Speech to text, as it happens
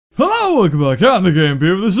Welcome back, I'm the Game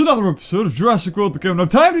here. This is another episode of Jurassic World, the game. I've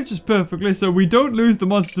timed it just perfectly so we don't lose the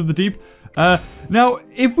monsters of the deep. Now,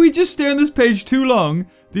 if we just stay on this page too long,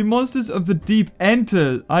 the monsters of the deep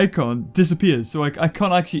enter icon disappears, so I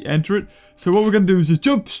can't actually enter it. So what we're going to do is just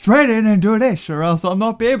jump straight in and do this, or else I'll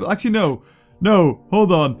not be able. Actually, no,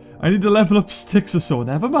 hold on. I need to level up Stixosaur.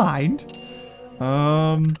 Never mind.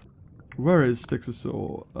 Where is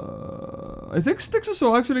Stixosaur? I think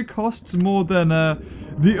Stixosaur actually costs more than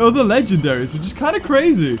the other legendaries, which is kind of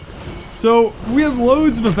crazy. So we have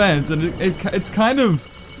loads of events, and it's kind of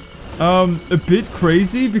a bit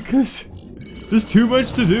crazy because there's too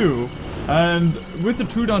much to do. And with the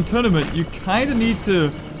Troodon tournament, you kind of need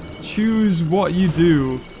to choose what you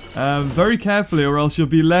do very carefully, or else you'll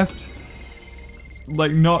be left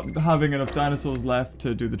like not having enough dinosaurs left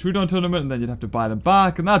to do the Troodon tournament, and then you'd have to buy them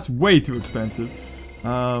back, and that's way too expensive.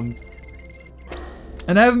 And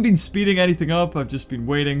I haven't been speeding anything up, I've just been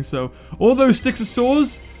waiting. So all those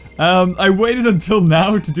Stixosaurs, I waited until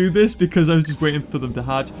now to do this because I was just waiting for them to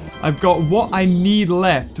hatch. I've got what I need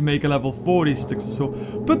left to make a level 40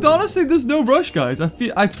 Stixosaur, but honestly there's no rush, guys.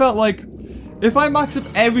 I felt like if I max up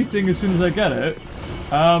everything as soon as I get it,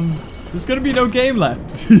 there's gonna be no game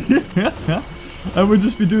left. And we'll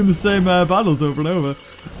just be doing the same battles over and over.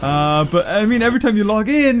 But I mean, every time you log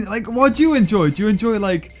in, like, what do you enjoy? Do you enjoy,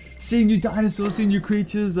 like, seeing new dinosaurs, seeing new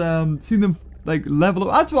creatures, seeing them, like, level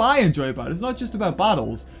up? That's what I enjoy about it. It's not just about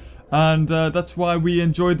battles. And that's why we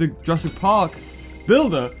enjoyed the Jurassic Park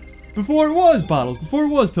builder before it was battles, before it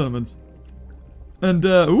was tournaments. And,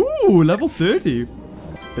 ooh, level 30.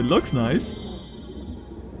 It looks nice.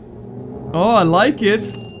 Oh, I like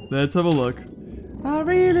it. Let's have a look. I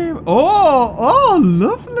really... Oh,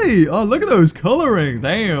 lovely. Oh, look at those coloring.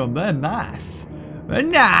 Damn, they're nice. They're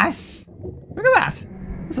nice. Look at that.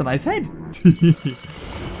 That's a nice head.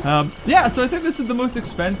 Yeah, so I think this is the most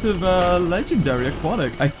expensive legendary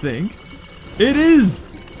aquatic, I think. It is.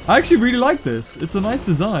 I actually really like this. It's a nice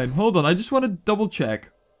design. Hold on, I just want to double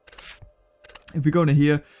check. If we go into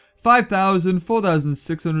here, 5,000,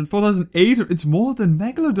 4,600, 4,800. It's more than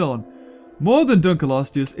Megalodon. More than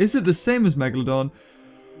Dunkleosteus. Is it the same as Megalodon?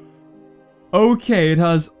 Okay, it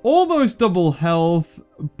has almost double health,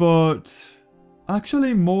 but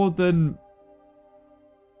actually more than...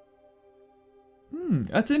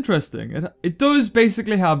 that's interesting. It does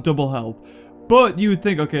basically have double health, but you would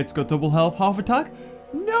think, okay, it's got double health, half attack?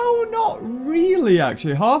 No, not really,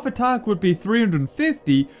 actually. Half attack would be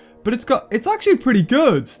 350, but it's actually pretty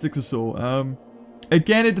good, Stixosaur.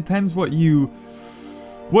 Again, it depends what you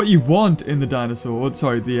want in the dinosaur, or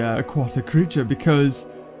sorry, the aquatic creature, because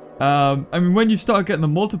I mean, when you start getting the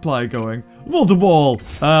multiplier going, multi-ball,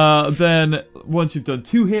 then once you've done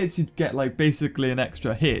 2 hits, you'd get like basically an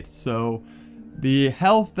extra hit. So the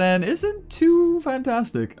health then isn't too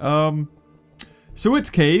fantastic. So it's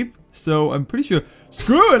cave, so I'm pretty sure.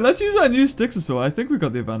 Screw it, let's use our new Stixosaur. I think we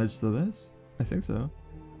got the advantage to this. I think so.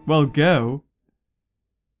 Well, go.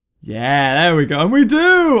 Yeah, there we go, and we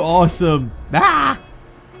do. Awesome. Ah.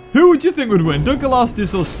 Who would you think would win,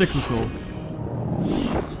 Dunkleosteus or Stixosaur?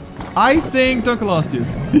 I think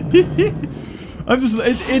Dunkleosteus.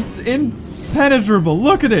 It's impenetrable.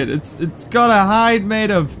 Look at it. It's got a hide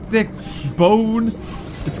made of thick bone.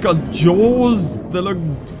 It's got jaws that look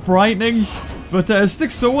frightening. But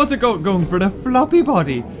Stixosaur, what's it going for? The floppy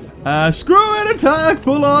body. Screw it, attack,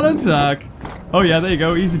 full on attack. Oh yeah, there you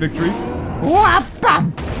go, easy victory.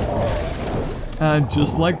 Wham-bam! And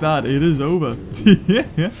just like that, it is over.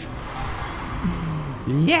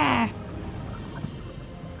 Yeah.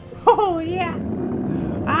 Oh yeah.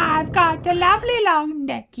 I've got a lovely long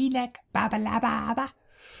necky neck. Baba la baba.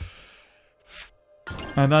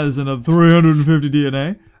 And that is another 350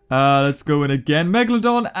 DNA. Let's go in again.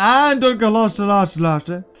 Megalodon and Dunkleosteus.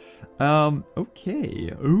 Okay.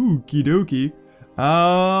 Okie dokie.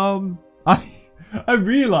 I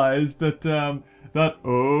realized that that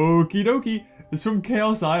okie dokie is from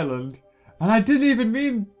Chaos Island, and I didn't even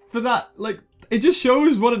mean for that. Like, it just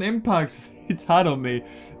shows what an impact it's had on me,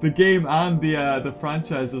 the game and the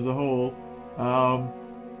franchise as a whole.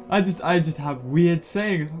 I just have weird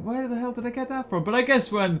sayings. Where the hell did I get that from? But I guess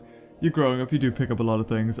when you're growing up, you do pick up a lot of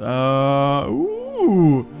things.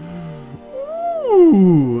 Ooh,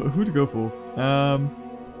 who to go for?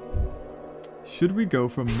 Should we go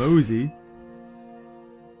for Mosey?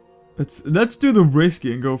 Let's do the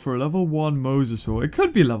risky and go for a level 1 Mosasaur. It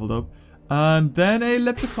could be leveled up. And then a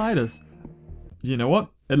Leptoclidus. You know what?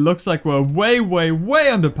 It looks like we're way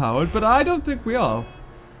underpowered, but I don't think we are.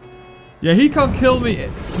 Yeah, he can't kill me.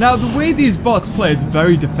 Now, the way these bots play, it's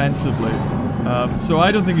very defensively. So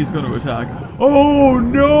I don't think he's going to attack. Oh,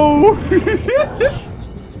 no!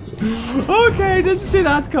 Okay, didn't see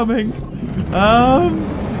that coming.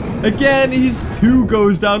 Again, he's 2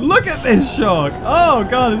 goes down. Look at this shark. Oh,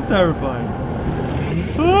 God, it's terrifying.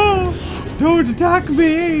 Oh, don't attack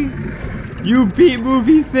me. You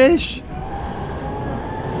B-movie fish.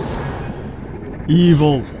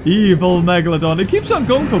 Evil Megalodon. It keeps on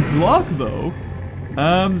going for block, though.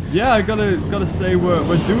 Yeah, I gotta say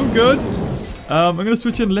we're doing good. I'm gonna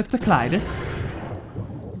switch in Leptoclidus.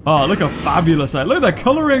 Oh, look how fabulous I look at the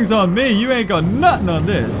colorings on me. You ain't got nothing on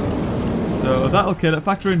this. So that'll kill it.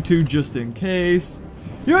 Factor in 2 just in case.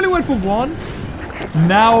 He only went for 1.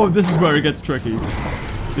 Now this is where it gets tricky.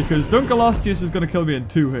 Because Dunkleosteus is gonna kill me in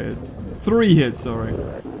 2 hits. 3 hits, sorry.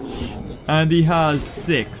 And he has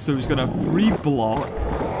 6, so he's gonna have 3 block.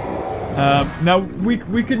 Now we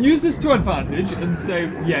can use this to advantage and say,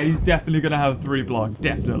 yeah, he's definitely gonna have 3 block,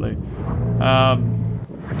 definitely.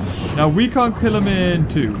 Now we can't kill him in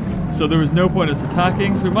 2, so there is no point in us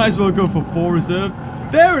attacking, so we might as well go for 4 reserve.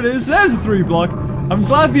 There it is, there's a 3 block. I'm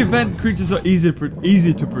glad the event creatures are easy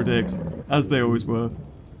to predict, as they always were.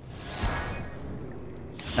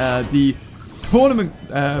 The tournament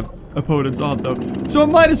opponents aren't though, so I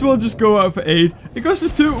might as well just go out for 8. It goes for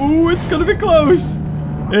 2. Ooh, it's gonna be close.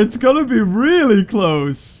 It's gonna be really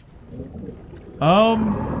close.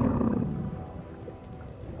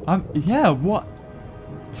 Yeah, what?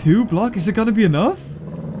 2 block? Is it gonna be enough?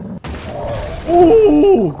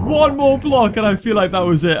 Ooh, 1 more block and I feel like that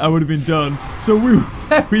was it. I would have been done. So we were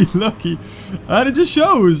very lucky. And it just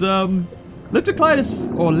shows,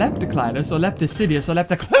 Leptoclidus, or Leptoclidus, or Leptocidius, or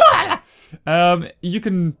Leptoclidus, you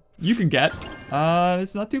can get.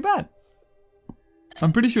 It's not too bad.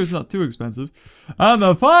 I'm pretty sure it's not too expensive. And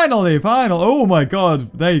the final. Oh my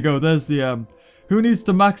god, there you go. There's the, who needs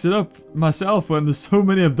to max it up myself when there's so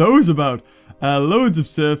many of those about? Loads of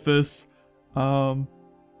surface.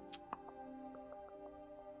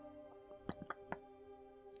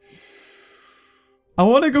 I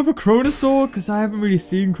want to go for Chronosaur because I haven't really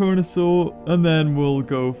seen Chronosaur, and then we'll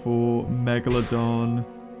go for Megalodon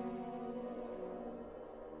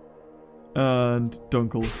and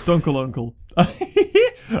Dunkle Uncle.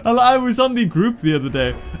 I was on the group the other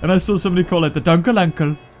day and I saw somebody call it the Dunkle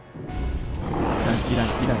Uncle. Dunky.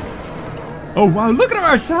 Oh wow, look at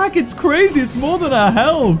our attack! It's crazy! It's more than our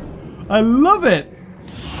health! I love it!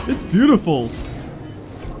 It's beautiful.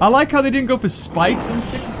 I like how they didn't go for spikes on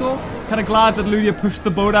Stixosaur. Kind of glad that Ludia pushed the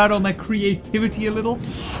boat out on their creativity a little.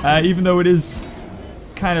 Even though it is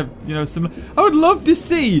kind of, you know, similar. I would love to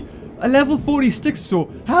see a level 40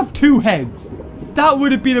 Stixosaur have 2 heads. That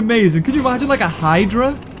would have been amazing. Could you imagine like a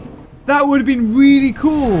Hydra? That would have been really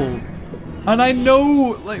cool. And I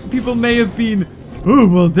know like people may have been, oh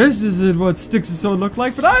well, this isn't what Stixosaur looked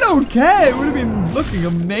like, but I don't care. It would have been looking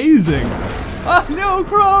amazing. Oh no,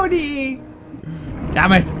 Crony!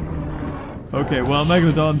 Damn it. Okay, well,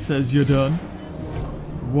 Megalodon says you're done.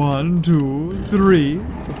 1, 2, 3,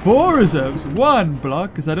 4 reserves, 1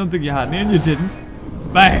 block, because I don't think you had any, and you didn't.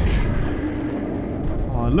 Bash!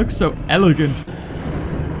 Oh, it looks so elegant.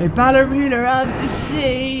 A ballerina of the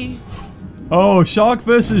sea. Oh, shark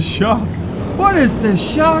versus shark. What is this,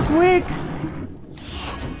 Shark Week?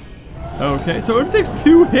 Okay, so it only takes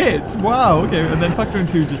 2 hits. Wow, okay, and then factor in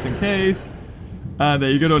 2 just in case. And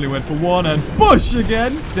there you go, only went for 1, and push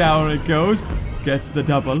again. Down it goes. Gets the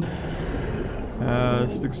double.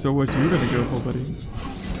 So what you gonna go for, buddy?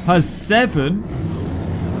 Has 7.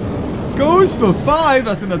 Goes for 5.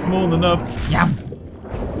 I think that's more than enough. Yum.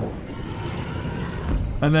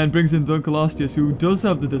 And then brings in Dunkleosteus, who does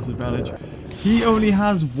have the disadvantage. He only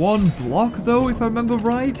has 1 block, though, if I remember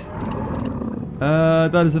right.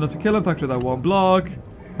 That is enough to kill him. Factor that 1 block.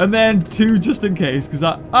 And then 2 just in case, because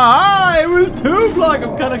it was 2 block!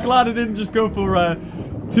 I'm kind of glad I didn't just go for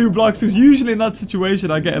 2 blocks, because usually in that situation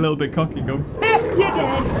I get a little bit cocky and go, you're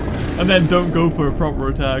dead! And then don't go for a proper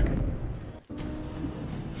attack.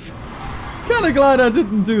 Kind of glad I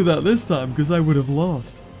didn't do that this time, because I would have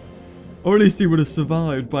lost. Or at least he would have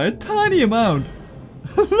survived by a tiny amount.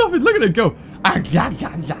 I love it, look at it go! I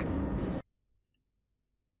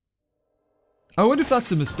wonder if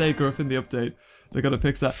that's a mistake or if in the update they're gonna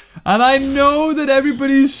fix that. And I know that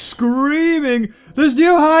everybody's screaming, there's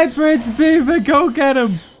new hybrids, Beaver, go get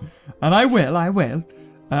them! And I will.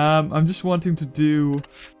 I'm just wanting to do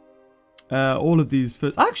all of these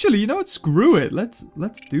first. Actually, you know what? Screw it. Let's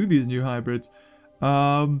do these new hybrids.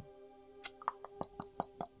 I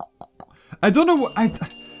don't know. I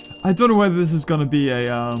don't know whether this is gonna be a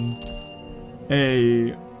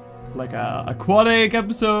aquatic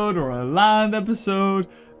episode or a land episode.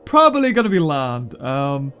 Probably gonna be land.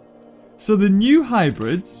 So the new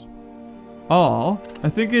hybrids are, I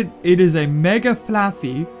think it is a Mega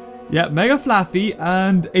Flaffy, Yeah, Mega Fluffy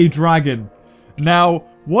and a dragon. Now,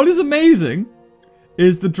 what is amazing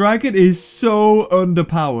is the dragon is so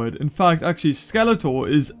underpowered. In fact, actually, Skeletor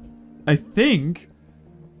is, I think,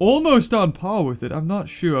 almost on par with it. I'm not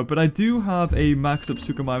sure, but I do have a max up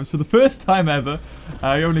Sukamime. So the first time ever,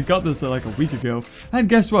 I only got this like a week ago. And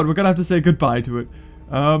guess what? We're gonna have to say goodbye to it.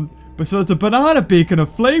 But so it's a banana beak and a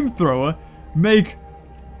flamethrower make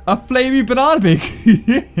a flamey banana beak.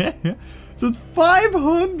 Yeah. So it's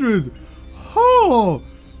 500. Oh.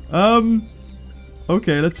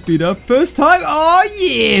 Okay, let's speed up. First time. Oh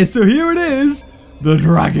yeah. So here it is, the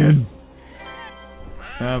dragon.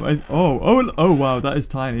 Oh wow, that is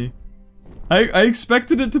tiny. I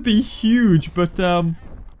expected it to be huge, but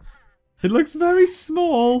it looks very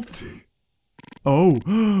small.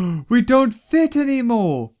 Oh, we don't fit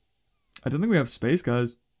anymore. I don't think we have space,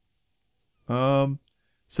 guys. So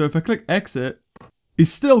if I click exit,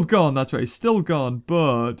 he's still gone. That's right, he's still gone.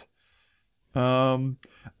 But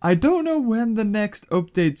I don't know when the next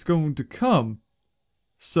update's going to come.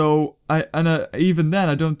 So even then,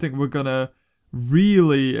 I don't think we're gonna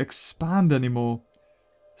really expand anymore.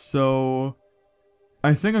 So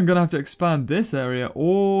I think I'm gonna have to expand this area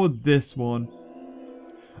or this one.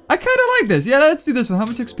 I kind of like this. Yeah, let's do this one. How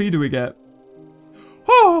much XP do we get?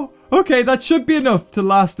 Oh, okay, that should be enough to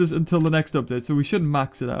last us until the next update, so we shouldn't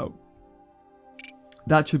max it out.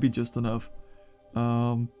 That should be just enough.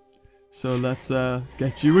 So let's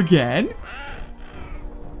get you again.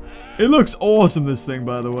 It looks awesome, this thing,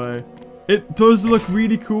 by the way. It does look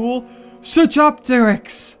really cool. Such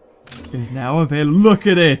Opteryx is now available. Look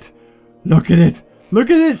at it. Look at it.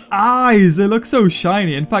 Look at its eyes. They look so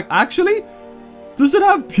shiny. In fact, actually, does it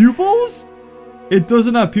have pupils? It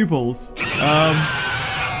doesn't have pupils.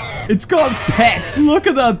 It's got pecs. Look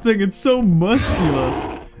at that thing. It's so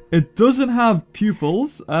muscular. It doesn't have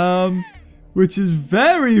pupils, which is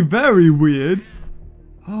very, very weird.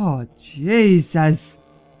 Oh, Jesus.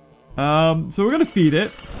 So we're gonna feed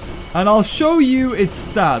it, and I'll show you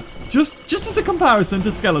its stats, just as a comparison to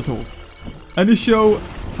Skeletor, and to show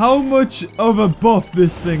how much of a buff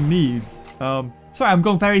this thing needs. Sorry, I'm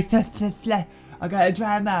going very I gotta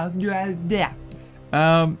dry mouth. Yeah.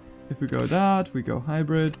 If we go that, we go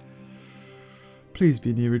hybrid. Please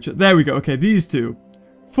be near each other. There we go. Okay, these two.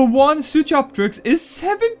 For one, Suchoptrix is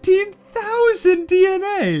 17,000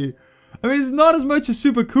 DNA. I mean, it's not as much as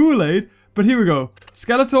Super Kool-Aid, but here we go.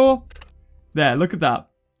 Skeletor. There, look at that.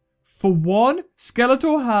 For one,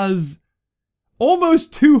 Skeletor has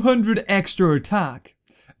almost 200 extra attack.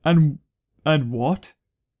 And what?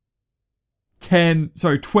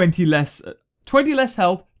 20 less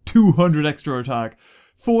health, 200 extra attack.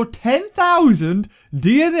 For 10,000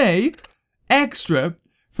 DNA extra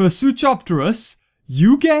for Suchopterus,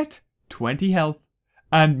 you get 20 health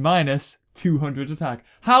and minus 200 attack.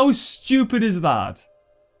 How stupid is that?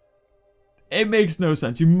 It makes no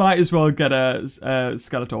sense. You might as well get a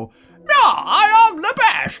Skeletor. No, I am the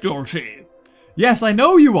best, you'll see. Yes, I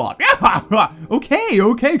know you are.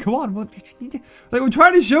 Okay, come on. Like, we're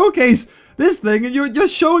trying to showcase this thing and you're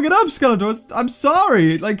just showing it up, Skeletor. I'm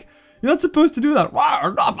sorry. Like, you're not supposed to do that. Well,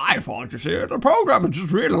 it's not my fault, you see. The programmer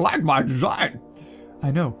just really liked my design.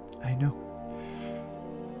 I know.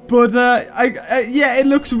 But, yeah, it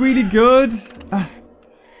looks really good.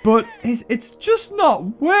 But it's just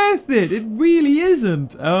not worth it. It really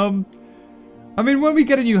isn't. I mean, when we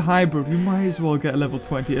get a new hybrid, we might as well get a level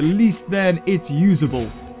 20. At least then it's usable.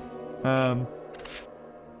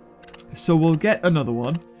 So we'll get another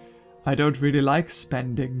one. I don't really like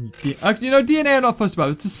spending... Actually, you know, DNA I'm not fussed about.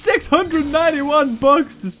 It's 691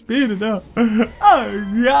 bucks to speed it up.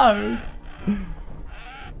 Oh,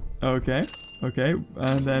 God. Okay.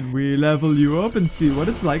 And then we level you up and see what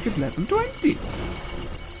it's like at level 20.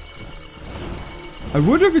 I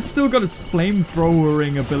wonder if it's still got its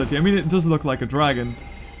flamethrowering ability. I mean, it does look like a dragon.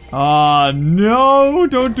 Ah, no,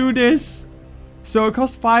 don't do this. So it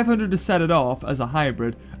costs 500 to set it off as a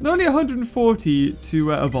hybrid, and only 140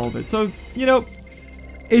 to evolve it. So, you know,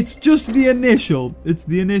 it's just the initial. It's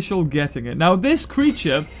the initial getting it. Now, this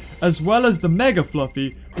creature, as well as the Mega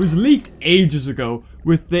Fluffy, was leaked ages ago.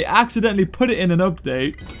 They accidentally put it in an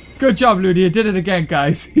update. Good job, Ludia, did it again,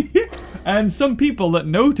 guys. And some people that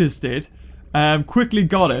noticed it quickly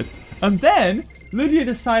got it, and then Ludia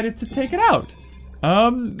decided to take it out.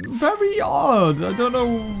 Very odd. I don't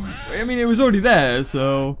know. I mean, it was already there,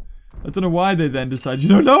 so I don't know why they then decided, you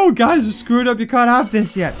know, no, guys, we're screwed up. You can't have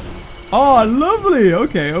this yet. Oh, lovely.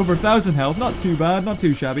 Okay, over 1,000 health. Not too bad. Not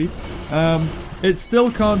too shabby. It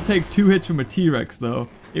still can't take 2 hits from a T-Rex, though.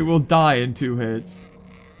 It will die in 2 hits.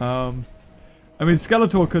 I mean,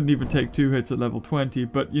 Skeletor couldn't even take 2 hits at level 20,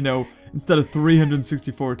 but, you know, instead of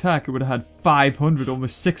 364 attack, it would have had 500,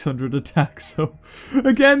 almost 600 attack. So,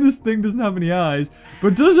 again, this thing doesn't have any eyes,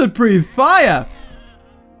 but does it breathe fire?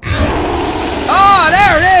 Oh,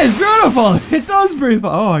 there it is! Beautiful! It does breathe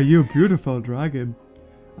fire. Oh, you beautiful dragon,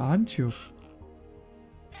 aren't you?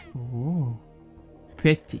 Oh,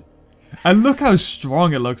 pretty. And look how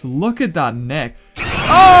strong it looks. Look at that neck.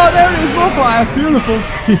 Oh, there it is, more fire. Beautiful.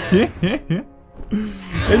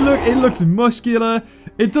 It looks muscular.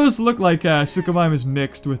 It does look like Suchomimus is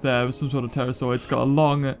mixed with some sort of pterosaur. It's got a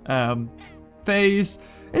long face.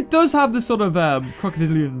 It does have this sort of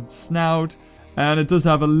crocodilian snout. And it does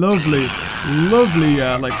have a lovely,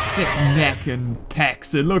 like, thick neck and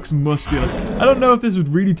pecs. It looks muscular. I don't know if this would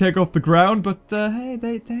really take off the ground, but, hey,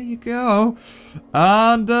 there you go.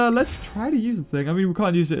 And, let's try to use this thing. I mean, we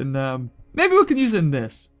can't use it in, maybe we can use it in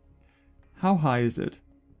this. How high is it?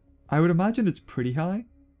 I would imagine it's pretty high.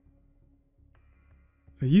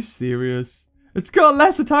 Are you serious? It's got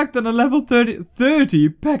less attack than a level 30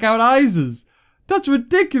 Peck Out Isis. That's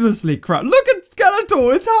ridiculously crap. Look at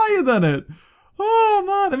Skeletor, it's higher than it. Oh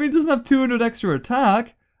man, I mean, it doesn't have 200 extra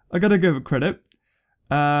attack. I gotta give it credit.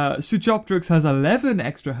 Suchoptrix has 11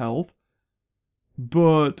 extra health.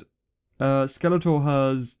 But Skeletor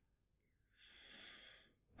has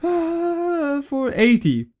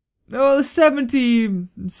 80. Oh, 70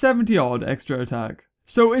 odd extra attack.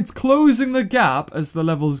 So it's closing the gap as the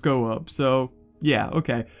levels go up. So yeah,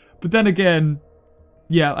 okay. But then again,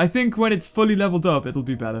 yeah, I think when it's fully leveled up, it'll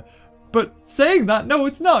be better. But saying that, no,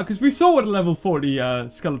 it's not, because we saw what a level 40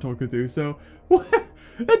 Skeletor could do, so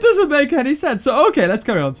it doesn't make any sense. So, okay, let's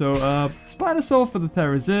carry on. So, Spinosaur for the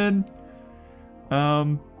Therizin,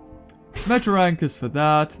 Metroranchus for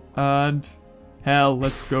that, and hell,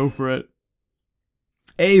 let's go for it.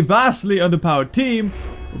 A vastly underpowered team,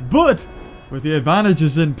 but with the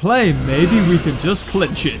advantages in play, maybe we can just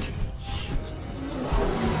clinch it.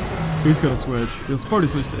 Who's gonna switch? He'll probably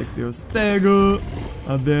switch to Ichthyostega.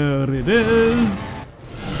 And there it is.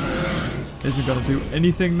 Isn't gonna do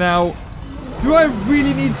anything now. Do I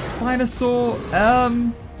really need Spinosaur?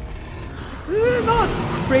 Not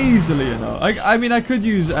crazily enough. I mean, I could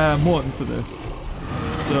use Morton for this.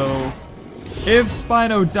 So, if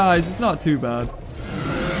Spino dies, it's not too bad.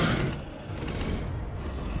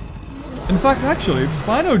 In fact, actually, if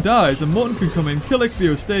Spino dies, then Morton can come in, kill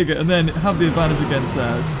Ichthyostega, and then have the advantage against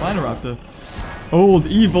Spinoraptor. Old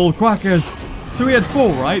evil quackers. So we had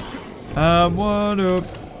 4, right? 1 up.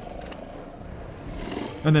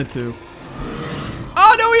 And then 2.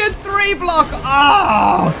 Oh no, we had 3 block!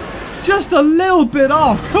 Ah! Just a little bit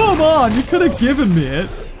off. Come on, you could have given me it.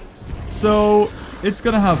 So, it's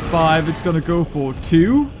gonna have 5. It's gonna go for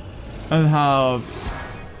 2. And have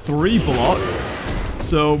 3 block.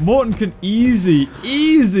 So, Morton can easy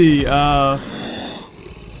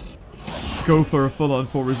go for a full-on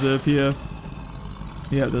 4 reserve here.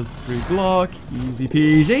 Yeah, there's 3 block. Easy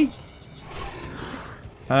peasy.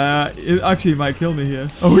 It actually might kill me here.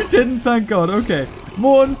 Oh, it didn't, thank God. Okay.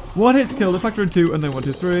 Morton, 1 hit to kill, the factor in 2, and then 1,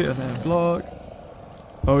 2, 3, and then block.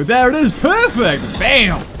 Oh, there it is. Perfect.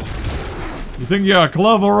 Bam. You think you're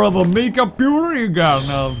cleverer than me, computer? You got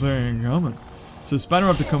nothing coming. So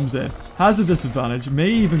Spinoraptor comes in. Has a disadvantage. May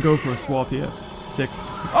even go for a swap here. 6.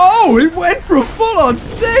 Oh, it went for a full-on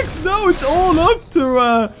 6! No, it's all up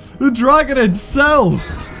to the dragon itself.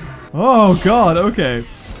 Oh, God. Okay.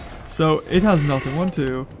 So, it has nothing. 1,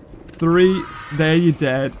 2, 3. There, you're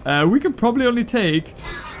dead. We can probably only take...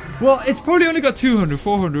 Well, it's probably only got 200,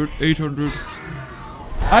 400, 800.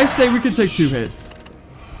 I say we can take 2 hits.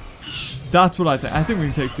 That's what I think. I think we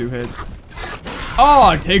can take 2 hits.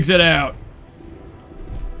 Oh, it takes it out.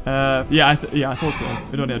 Yeah, I thought so.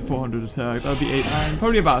 It only had 400 attack. That would be 8, 9.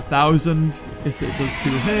 Probably about 1,000 if it does 2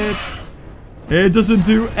 hits. It doesn't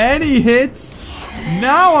do any hits.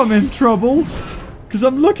 Now I'm in trouble. Because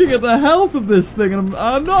I'm looking at the health of this thing and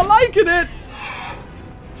I'm not liking it.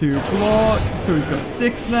 2 block. So he's got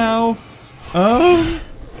 6 now. Ooh,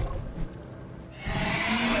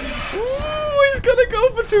 he's gonna go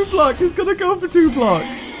for 2 block. He's gonna go for 2 block.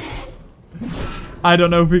 I don't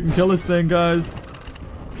know if we can kill this thing, guys.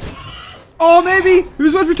 Oh, maybe! He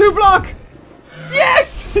was went for 2 block!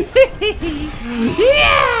 Yes!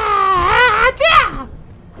 Yeah!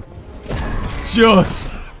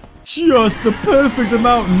 Just the perfect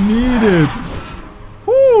amount needed.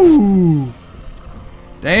 Whoo!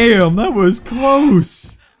 Damn, that was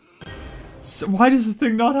close. So why does this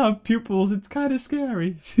thing not have pupils? It's kind of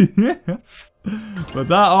scary. But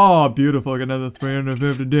that, oh, beautiful. Got another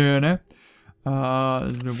 350 DNA.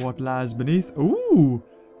 What lies beneath? Ooh.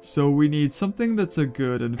 So we need something that's a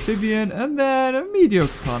good amphibian and then a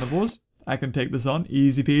mediocre carnivores. I can take this on.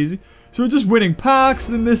 Easy peasy. So we're just winning packs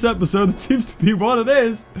in this episode. That seems to be what it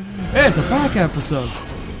is. Hey, it's a pack episode.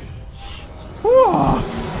 Whew.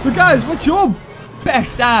 So guys, what's your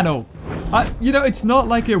best dino? You know, it's not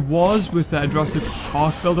like it was with Jurassic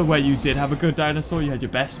Park Builder where you did have a good dinosaur. You had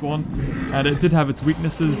your best one. And it did have its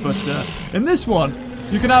weaknesses. But in this one,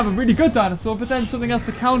 you can have a really good dinosaur, but then something else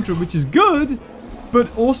to counter, which is good.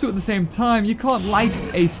 But also at the same time, you can't like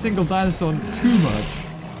a single dinosaur too much.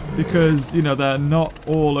 Because, you know, they're not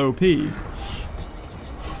all OP. Do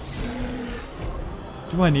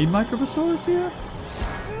I need Microsaurus here?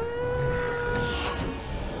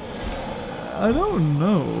 I don't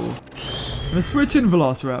know. I'm gonna switch in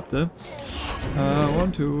Velociraptor.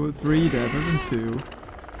 1, 2, 3 dead, and 2.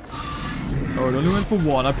 Oh, it only went for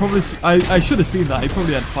 1. I should have seen that. He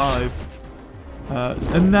probably had 5.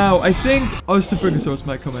 And now I think Osteophagosaurus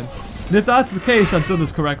might come in. And if that's the case, I've done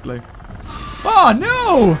this correctly. Oh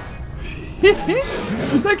no!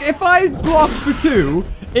 Like if I blocked for 2,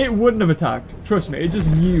 it wouldn't have attacked. Trust me, it just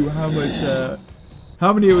knew how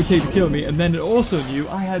many it would take to kill me, and then it also knew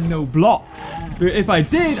I had no blocks. But if I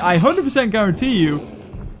did, I 100% guarantee you,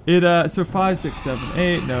 so 5, 6, 7,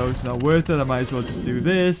 8. No, it's not worth it. I might as well just do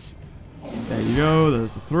this. There you go.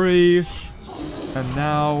 There's a 3. And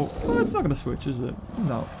now, well, it's not gonna switch, is it?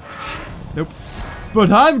 No. Nope.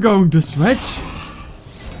 But I'm going to switch.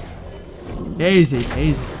 Easy,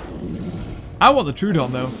 easy. I want the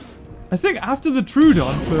Troodon though. I think after the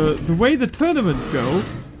Troodon, for the way the tournaments go,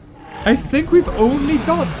 I think we've only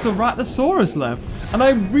got Ceratosaurus left. And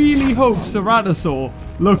I really hope Ceratosaur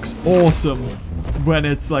looks awesome when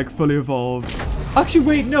it's like fully evolved. Actually,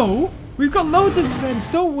 wait, no. We've got loads of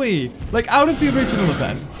events, don't we? Like out of the original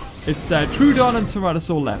event, it's Troodon and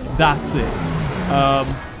Ceratosaur left. That's it.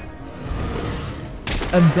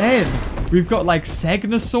 And then we've got like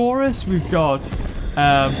Segnosaurus. We've got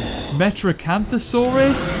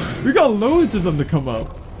Metracanthosaurus. We've got loads of them to come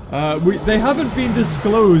up. They haven't been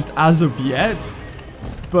disclosed as of yet.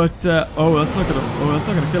 But oh, that's not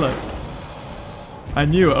gonna kill it. I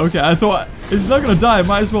knew it. Okay, I thought it's not gonna die. I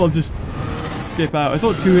might as well just skip out. I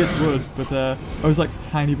thought 2 hits would, but I was like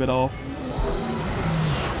tiny bit off.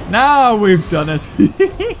 Now we've done it.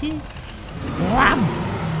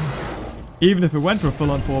 Even if it went for a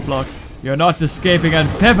full-on 4 block, you're not escaping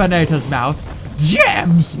Amphibinator's mouth.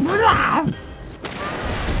 Gems!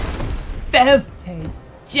 Filthy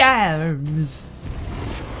gems!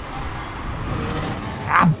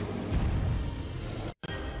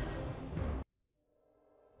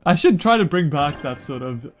 I should try to bring back that sort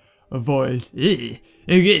of a voice. I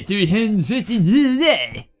get 350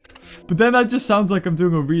 today. But then that just sounds like I'm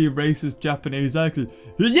doing a really racist Japanese accent.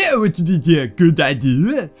 Yeah, what did you good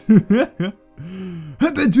idea? How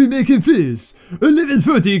about we make him face a level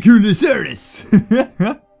 40 Coolosaurus?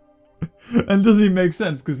 And doesn't even make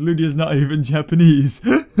sense because Ludia's not even Japanese.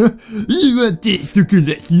 You want this to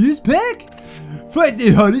collect this pack? Fight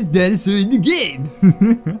the hardest dinosaur in the game.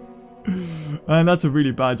 And that's a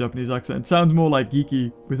really bad Japanese accent. It sounds more like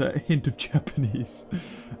geeky with a hint of Japanese.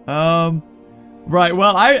 Right,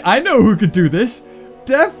 well, I know who could do this.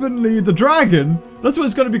 Definitely the dragon. That's what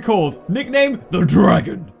it's going to be called. Nickname, the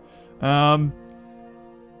dragon. I'm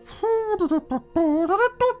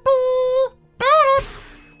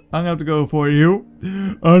going to have to go for you.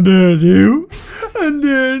 And then you. And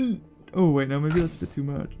then... Oh, wait, no, maybe that's a bit too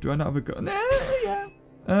much. Do I not have a gun? Yeah.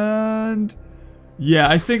 And... yeah,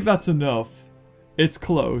 I think that's enough. It's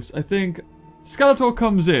close. I think Skeletor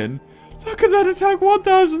comes in. Look at that attack,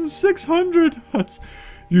 1,600. That's...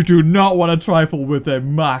 You do not want to trifle with a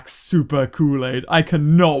max super Kool-Aid. I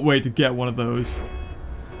cannot wait to get one of those.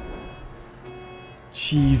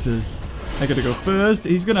 Jesus. I gotta go first.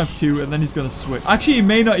 He's gonna have 2, and then he's gonna switch. Actually, he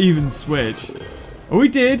may not even switch. Oh, he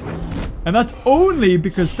did. And that's only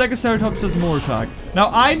because Stegoceratops has more attack. Now,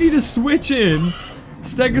 I need to switch in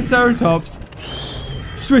Stegoceratops.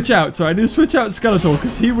 Switch out. Sorry, I need to switch out Skeletor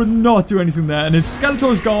because he would not do anything there. And if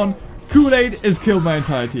Skeletor's gone, Kool-Aid has killed my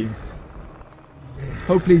entire team.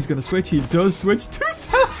 Hopefully he's gonna switch. He does switch.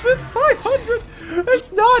 2,500!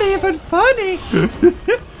 It's not even funny!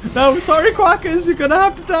 No, sorry, Quackers. You're gonna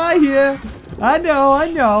have to die here. I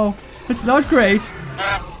know. It's not great.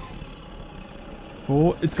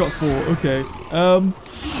 4. It's got 4. Okay.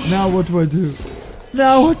 Now what do I do?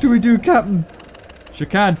 Now what do we do, Captain? She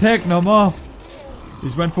can't take no more.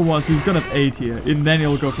 He's went for 1, so he's gonna have 8 here. And then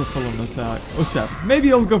he'll go for full-on attack. Or 7. Maybe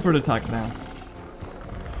he'll go for an attack now.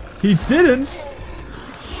 He didn't.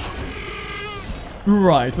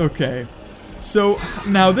 Right, okay. So,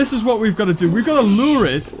 now this is what we've got to do. We've got to lure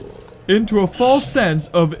it into a false sense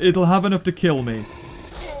of it'll have enough to kill me.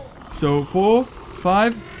 So, 4,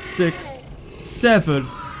 5, 6, 7,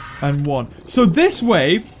 and 1. So this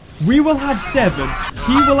way, we will have 7,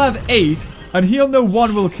 he will have 8, and he'll know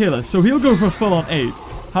 1 will kill us. So he'll go for full on 8.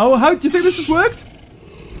 How do you think this has worked?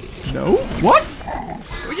 No? What?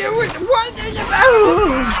 What?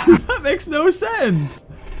 That makes no sense.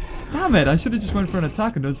 Damn it, I should have just went for an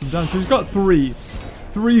attack and done some damage. So he's got 3.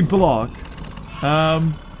 3 block.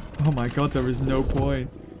 Oh my god, there is no point.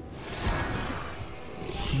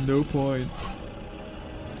 No point.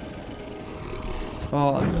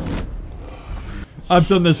 Oh no. I've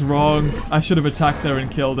done this wrong. I should have attacked there and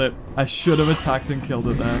killed it. I should have attacked and killed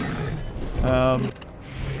it there.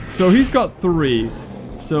 So he's got 3.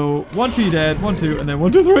 So 1, 2 dead, 1, 2, and then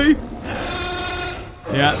 1, 2, 3.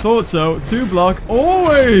 Yeah, thought so. 2 block.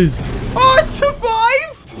 Always! Oh, it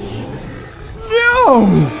survived!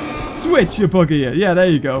 No! Switch, you bugger. Yeah, there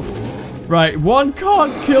you go. Right, 1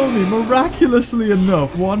 can't kill me. Miraculously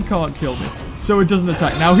enough, 1 can't kill me. So it doesn't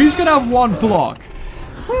attack. Now he's gonna have 1 block.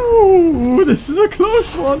 Ooh, this is a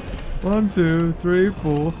close one. 1, 2, 3,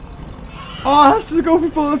 4. Oh, has to go for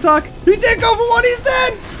full attack. He did go for 1. He's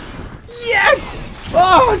dead. Yes.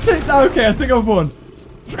 Oh, take that. Okay, I think I've won.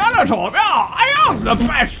 Skeletor, I am the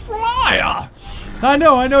best flyer. I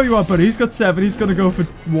know you are, buddy. He's got 7. He's gonna go for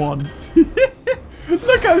 1.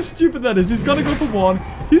 Look how stupid that is. He's gonna go for 1.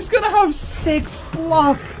 He's gonna have 6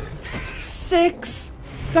 block. 6.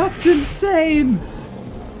 That's insane.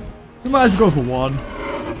 We might as well go for 1.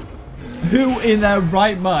 Who in their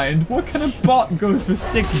right mind? What kind of bot goes for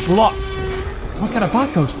 6 block? What kind of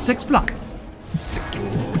bot goes for 6 block?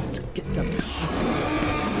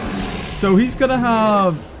 So he's gonna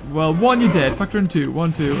have, well, 1 you did. Factor in 2.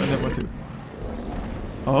 1, 2, and then 1, 2.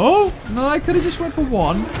 Oh, no, I could have just went for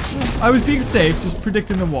 1. I was being safe, just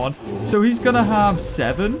predicting the 1. So he's gonna have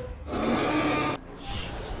 7.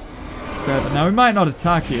 7. Now he might not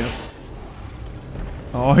attack here.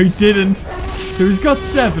 Oh, he didn't. So he's got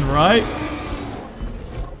 7, right?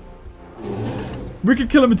 We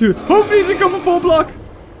could kill him in 2. Hopefully he didn't go for 4 block.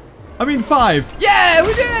 I mean 5. Yeah,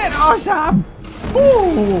 we did! Awesome!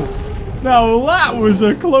 Ooh. Now that was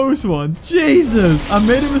a close one. Jesus, I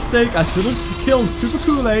made a mistake. I should have killed Super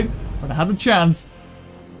Kool-Aid when I had the chance.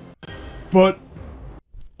 But,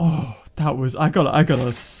 oh, that was, I got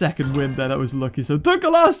a second win there. That was lucky. So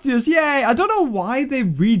Dunkleosteus, yay! I don't know why they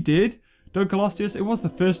redid Dunkleosteus. It was the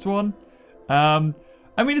first one. I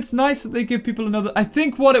mean, it's nice that they give people another. I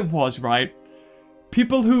think what it was, right?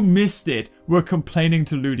 People who missed it were complaining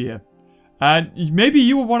to Ludia. And maybe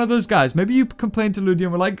you were one of those guys. Maybe you complained to Ludia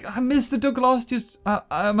and were like, I missed the Dunkleosteus.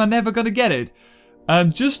 Am I never going to get it?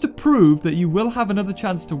 And just to prove that you will have another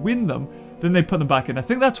chance to win them, then they put them back in. I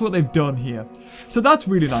think that's what they've done here. So that's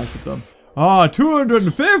really nice of them. Ah,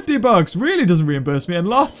 250 bucks. Really doesn't reimburse me. And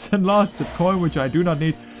lots of coin, which I do not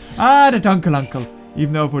need. Ah, the Dunkeluncle.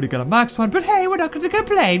 Even though I've already got a maxed one. But hey, we're not going to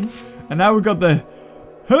complain. And now we've got the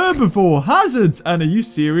Herbivore Hazards. And are you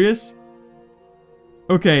serious?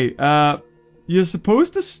 Okay, you're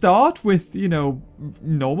supposed to start with, you know,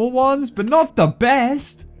 normal ones, but not the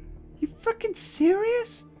best. You freaking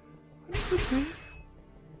serious?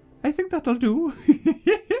 I think that'll do.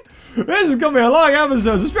 This is gonna be a long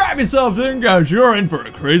episode, so strap yourselves in, guys. You're in for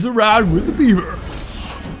a crazy ride with the beaver.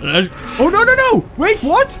 Oh, no! Wait,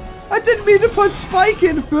 what? I didn't mean to put Spike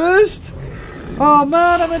in first. Oh,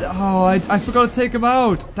 man, I forgot to take him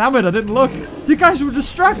out. Damn it, I didn't look. You guys were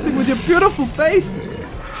distracting with your beautiful faces.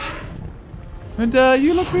 And,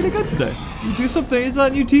 you look really good today. You do something. Is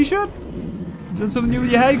that a new t-shirt? Done something new with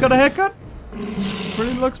your hair? You got a haircut?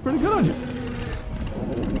 Looks pretty good on you.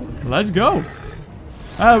 Let's go.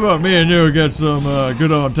 How about me and you get some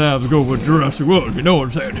good old times to go with Jurassic World, if you know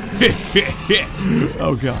what I'm saying.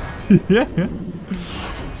 Oh, God.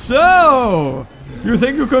 So, you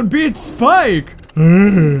think you can beat Spike?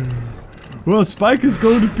 Well, Spike is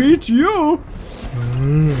going to beat you.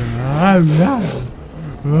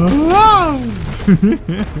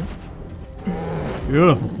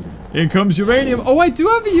 Beautiful. In comes uranium. Oh, I do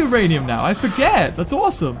have a uranium now. I forget. That's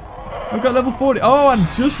awesome. I've got level 40. Oh, and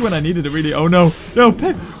just when I needed it, really. Oh, no. No,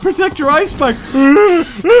 protect your eye, Spike.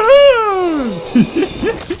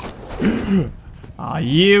 Are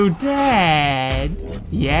you dead?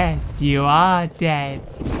 Yes, you are dead.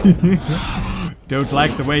 Don't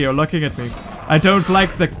like the way you're looking at me. I don't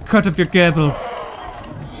like the cut of your girdles.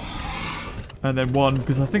 And then 1,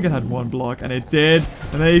 because I think it had 1 block, and it did.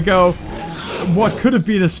 And there you go. What could have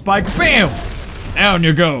been a Spike. Bam! Down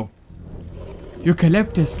you go.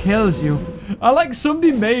 Eucalyptus kills you. I like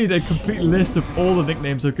somebody made a complete list of all the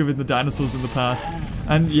nicknames I've given the dinosaurs in the past.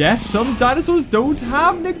 And yes, some dinosaurs don't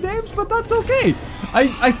have nicknames, but that's okay.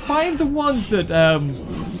 I find the ones that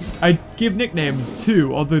I give nicknames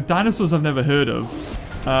to, or the dinosaurs I've never heard of.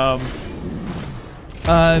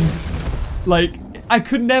 And, like, I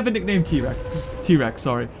could never nickname T-Rex. T-Rex,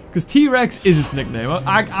 sorry. Because T-Rex is its nickname.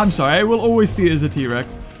 I'm sorry, I will always see it as a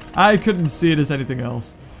T-Rex. I couldn't see it as anything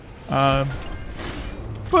else. But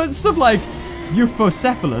stuff like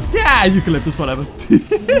Euphocephalus. Yeah, eucalyptus, whatever.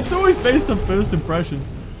 It's always based on first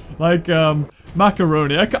impressions. Like,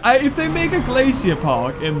 macaroni. If they make a glacier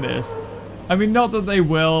park in this, I mean, not that they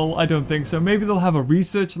will, I don't think so. Maybe they'll have a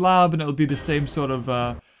research lab and it'll be the same sort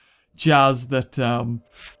of jazz that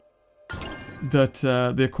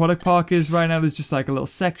the aquatic park is right now. There's just like a little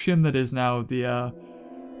section that is now the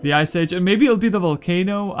Ice Age. And maybe it'll be the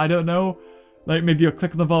volcano, I don't know. Like, maybe you'll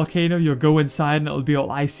click on the volcano, you'll go inside and it'll be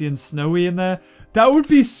all icy and snowy in there. That would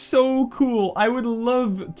be so cool. I would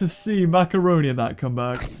love to see macaroni in that come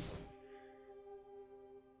back.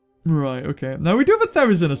 Right, okay. Now we do have a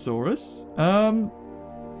Therizinosaurus.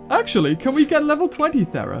 Actually, can we get level 20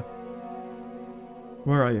 Thera?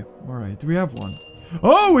 Where are you? Where are you? Do we have one?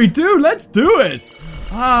 Oh, we do! Let's do it!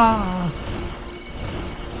 Ah.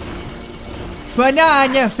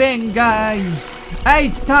 Banana fingers!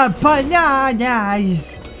 Eat the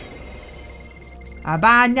bananas! A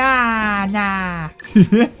banana!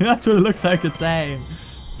 That's what it looks like it's saying.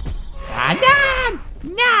 Banana!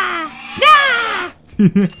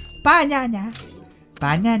 Banana!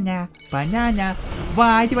 Banana! Banana!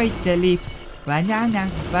 Why do I eat the leaves? Banana!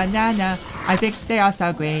 Banana! I think they are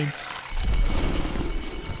so green.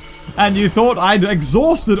 And you thought I'd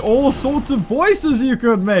exhausted all sorts of voices you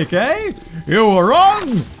could make, eh? You were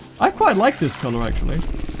wrong! I quite like this color, actually.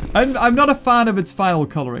 I'm not a fan of its final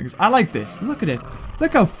colorings. I like this. Look at it.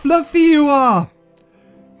 Look how fluffy you are!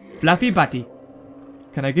 Fluffy butty.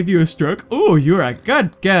 Can I give you a stroke? Oh, you're a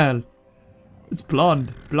good girl. It's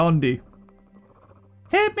blonde. Blondie.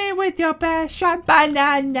 Hit me with your best shot,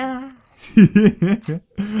 banana!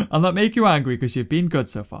 I'll not make you angry because you've been good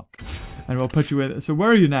so far. And we'll put you in. So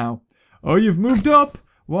where are you now? Oh, you've moved up.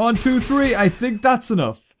 1, 2, 3. I think that's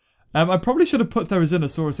enough. I probably should have put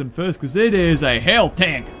Therizinosaurus in first because it is a hell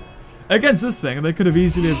tank against this thing. And they could have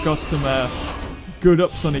easily have got some good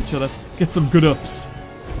ups on each other. Get some good ups.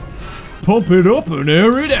 Pump it up and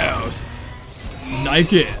air it out.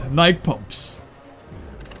 Nike pumps.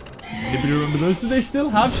 Does anybody remember those? Do they still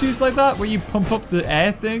have shoes like that where you pump up the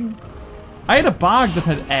air thing? I had a bag that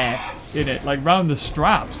had air in it, like round the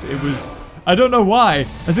straps. It was, I don't know why.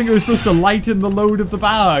 I think it was supposed to lighten the load of the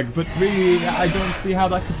bag, but really, I don't see how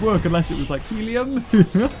that could work unless it was like helium.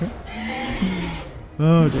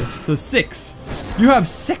 Oh dear. So 6. You have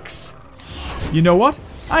 6. You know what?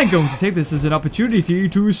 I'm going to take this as an opportunity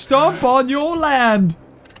to stomp on your land.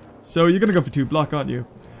 So you're gonna go for 2 block, aren't you?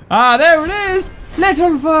 Ah, there it is!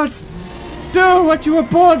 Littlefoot! Do what you were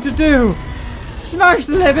born to do! Smash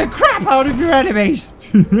the living crap out of your enemies!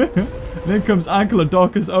 Then comes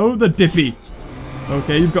Ankylodocus. Oh, the dippy.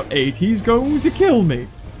 Okay, you've got 8. He's going to kill me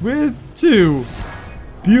with 2.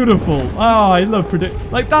 Beautiful. Oh, I love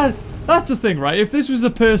like that. That's the thing, right? If this was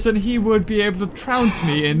a person, he would be able to trounce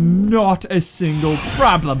me in not a single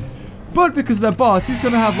problem. But because they're bots, he's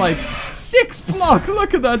going to have like 6 block.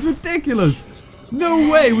 Look at that. It's ridiculous.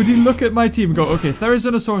 No way would he look at my team and go, okay,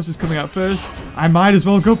 Therizinosaurus is coming out first. I might as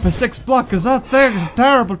well go for 6 block because that thing's a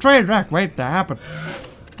terrible train wreck waiting to happen.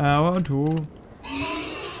 1, 2.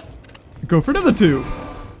 Go for another 2.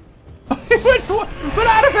 He went for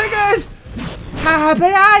banana fingers! Ah,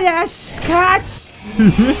 bananas, cats!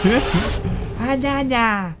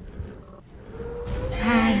 Banana!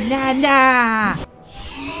 Banana!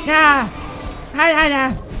 Nah!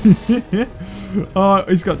 Banana! Oh,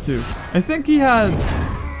 he's got 2. I think he had...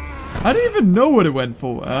 I don't even know what it went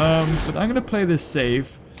for. But I'm going to play this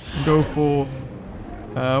safe and go for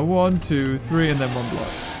 1, 2, 3, and then 1 block.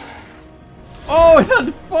 Oh, it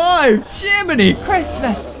had 5! Jiminy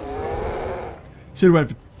Christmas! Should have went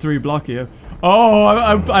for 3 block here. Oh,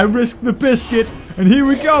 I risked the biscuit, and here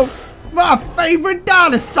we go. My favorite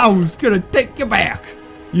dinosaur's gonna take you back.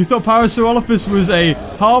 You thought Parasaurolophus was a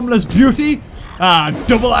harmless beauty? Ah,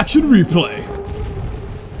 double action replay.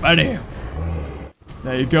 Bam.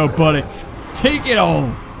 There you go, buddy. Take it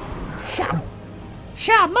all.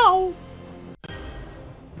 Shamo.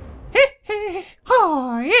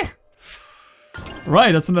 Oh, yeah.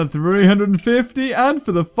 Right, that's another 350, and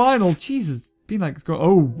for the final, Jesus, it's been like,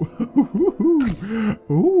 oh,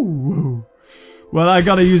 oh, well, I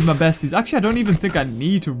gotta use my besties. Actually, I don't even think I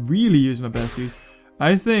need to really use my besties.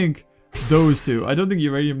 I think those 2. I don't think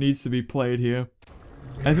uranium needs to be played here.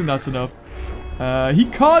 I think that's enough. He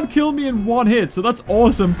can't kill me in 1 hit, so that's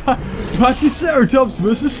awesome. Pachyceratops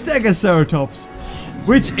versus Stegoceratops.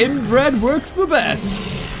 Which inbred works the best?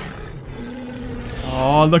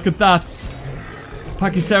 Oh, look at that.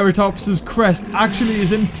 Pachyceratops's crest actually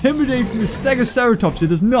is intimidating the Stegoceratops. It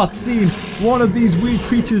has not seen one of these weird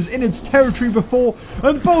creatures in its territory before,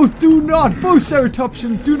 and both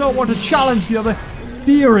Ceratopsians do not want to challenge the other,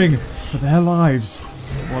 fearing for their lives.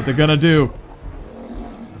 What they're gonna do.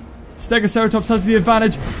 Stegoceratops has the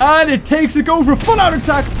advantage, and it takes a go for a full-out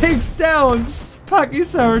attack, takes down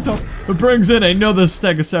Pachyceratops, but brings in another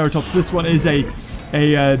Stegoceratops. This one is a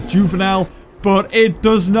juvenile, but it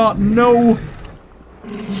does not know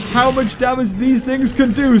how much damage these things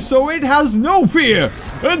can do, so it has no fear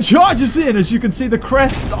and charges in. As you can see, the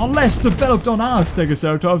crests are less developed on our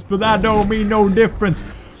Stegoceratops, but that don't mean no difference.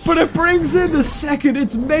 But it brings in the second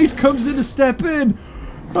its mate comes in to step in.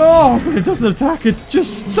 Oh, but it doesn't attack, it's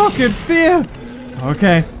just stuck in fear.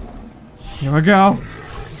 Okay, here we go.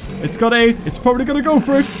 It's got 8, it's probably gonna go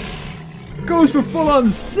for it. Goes for full on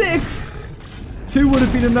 6. 2 would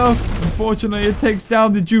have been enough. Unfortunately, it takes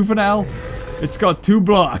down the juvenile. It's got 2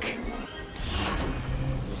 block.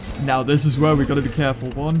 Now this is where we gotta be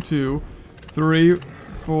careful. 1, 2, 3,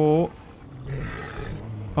 4.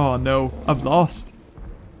 Oh no, I've lost.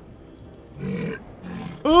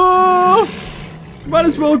 Oh! Might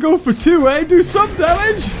as well go for 2, eh? Do some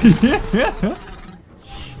damage!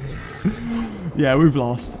 Yeah, we've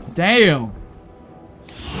lost. Damn!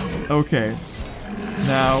 Okay.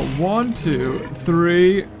 Now, 1, 2,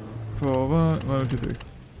 3, 4, 1, 2, 3.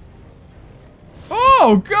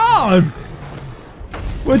 Oh, God!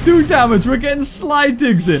 We're doing damage. We're getting slide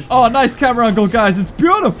digs in. Oh, nice camera angle, guys. It's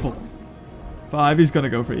beautiful. 5, he's gonna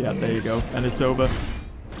go for it. Yeah, there you go. And it's over.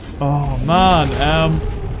 Oh, man.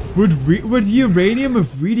 Would uranium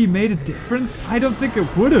have really made a difference? I don't think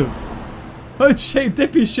it would have. Oh,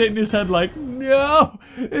 Dippy's shaking his head like, no,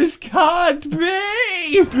 this can't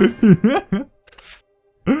be.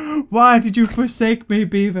 Why did you forsake me,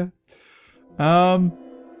 Beaver? Wow,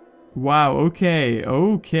 okay,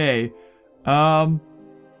 okay.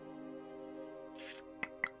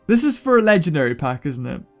 This is for a legendary pack, isn't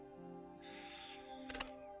it?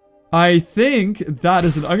 I think that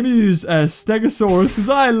is it. I'm gonna use Stegosaurus because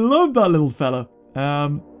I love that little fella.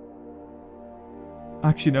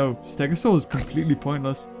 Actually no, Stegosaurus is completely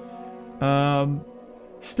pointless.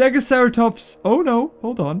 Stegoceratops. Oh no,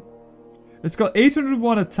 hold on. It's got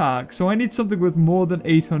 801 attack, so I need something with more than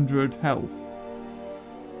 800 health.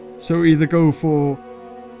 So either go for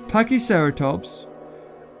Pachyceratops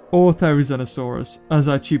or Therizinosaurus as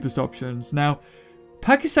our cheapest options. Now,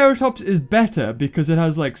 Pachyceratops is better because it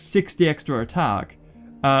has like 60 extra attack.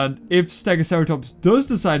 And if Stegoceratops does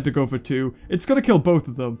decide to go for 2, it's going to kill both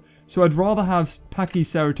of them. So I'd rather have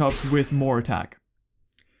Pachyceratops with more attack.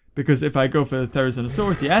 Because if I go for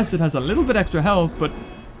Therizinosaurus, yes, it has a little bit extra health, but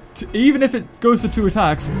even if it goes for 2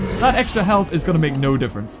 attacks, that extra health is going to make no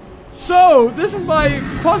difference. So, this is my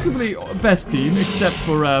possibly best team, except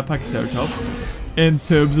for Pachyceratops, in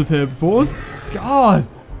terms of herbivores. God,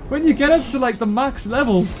 when you get up to like the max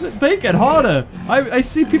levels, they get harder. I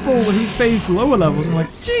see people who face lower levels, and I'm like,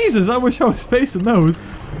 Jesus, I wish I was facing those.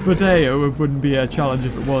 But hey, it wouldn't be a challenge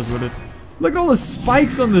if it was, would it? Look at all the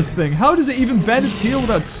spikes on this thing. How does it even bend its heel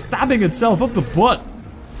without stabbing itself up the butt?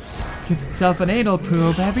 Gives itself an anal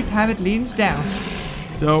probe every time it leans down.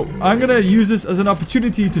 So, I'm gonna use this as an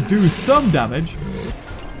opportunity to do some damage.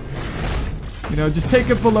 You know, just take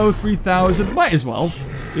it below 3,000. Might as well.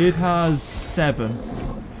 It has 7.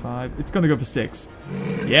 5. It's gonna go for 6.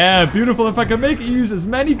 Yeah, beautiful. If I can make it use as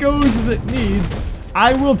many goes as it needs,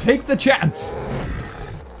 I will take the chance.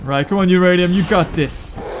 Right, come on, Uranium. You got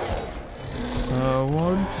this.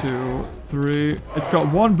 1, 2, 3. It's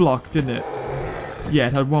got 1 block, didn't it? Yeah,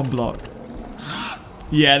 it had 1 block.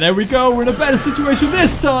 Yeah, there we go. We're in a better situation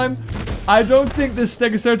this time. I don't think this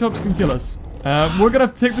Stegoceratops can kill us. We're gonna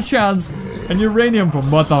have to take the chance. And uranium for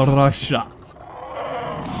Mother Russia.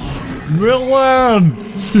 Milan!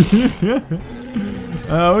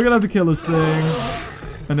 We're gonna have to kill this thing.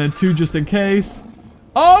 And then 2 just in case.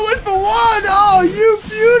 Oh, went for 1! Oh, you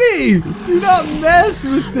beauty! Do not mess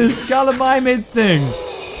with this Gallimimed thing.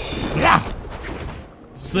 Yeah!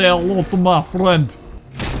 Say hello to my friend.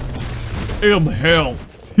 In hell.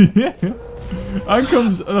 And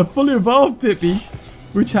comes a fully evolved Dippy,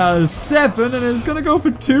 which has 7 and is gonna go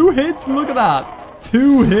for 2 hits. Look at that.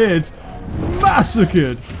 2 hits.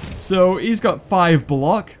 Massacred. So he's got 5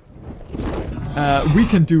 block. We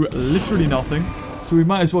can do literally nothing. So we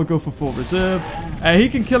might as well go for full reserve. He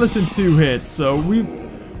can kill us in 2 hits. So we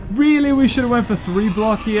should have went for 3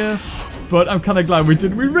 block here. But I'm kind of glad we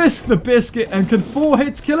didn't. We risked the biscuit, and can 4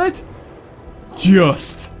 hits kill it?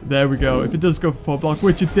 Just. There we go. If it does go for 4 block,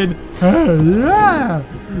 which it didn't.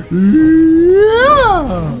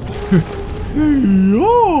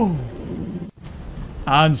 Yo!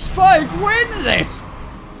 And Spike wins it!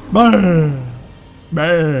 Bah!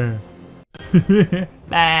 Bah!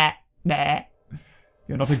 Bah! Bah!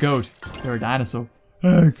 You're not a goat. You're a dinosaur.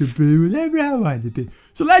 I can be whatever I want to be.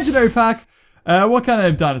 So, legendary pack. What kind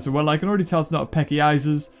of dinosaur? Well, I can already tell it's not a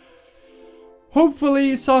Pecky-Eyes.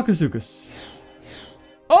 Hopefully, Sarcosuchus.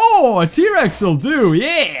 Oh, a T-Rex will do.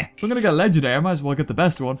 Yeah! If I'm going to get legendary, I might as well get the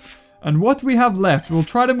best one. And what we have left, we'll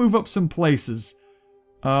try to move up some places.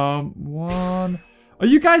 One... Are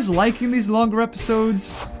you guys liking these longer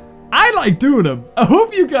episodes? I like doing them. I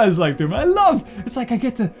hope you guys like them. I love... It's like I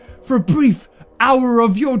get to... For a brief hour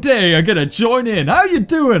of your day, I get to join in. How you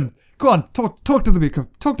doing? Go on, talk to the beaver.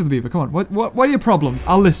 Talk to the beaver. Come on. What are your problems?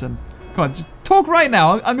 I'll listen. Come on, just talk right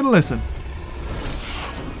now. I'm gonna listen.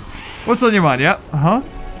 What's on your mind? Yeah. Uh-huh.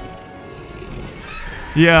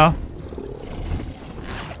 Yeah.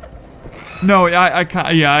 No, I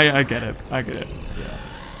can't. Yeah, I get it. I get it. Yeah.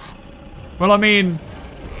 Well, I mean,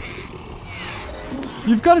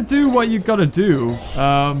 you've got to do what you've got to do.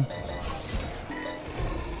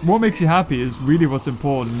 What makes you happy is really what's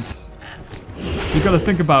important. You've got to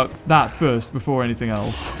think about that first before anything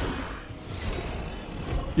else.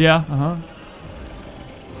 Yeah, uh-huh.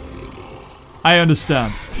 I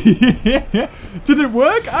understand. Did it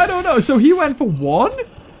work? I don't know. So he went for 1? Are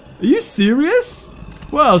you serious?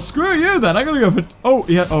 Well, screw you then. I'm gonna go for... Oh,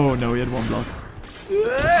 he had... Oh, no, he had 1 block.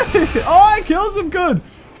 Oh, it kills him. Good.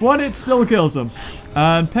 1 hit still kills him.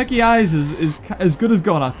 And Pecky-Eyes is as good as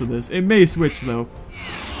gone after this. It may switch, though.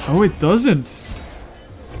 Oh, it doesn't.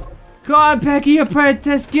 Go on, Pecky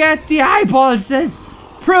Apprentice, get the eyeballs,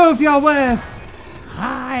 prove your worth.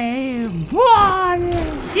 Eyeballs,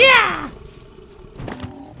 yeah.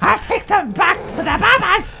 I'll take them back to the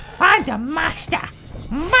Babas and the Master.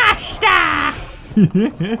 Master!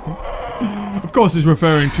 Of course he's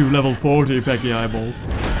referring to level 40 Pecky Eyeballs.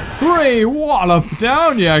 3, wallop,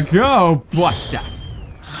 down you go, Buster.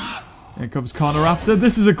 Here comes Conoraptor.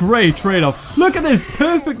 This is a great trade-off. Look at this,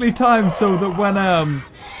 perfectly timed so that when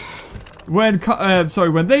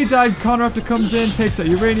they died, Conoraptor comes in, takes that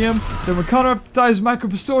uranium. Then when Conoraptor dies,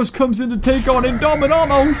 Microposaurus comes in to take on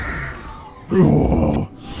Indominamo.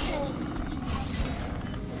 Oh.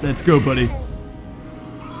 Let's go, buddy.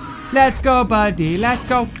 Let's go, buddy. Let's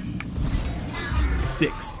go.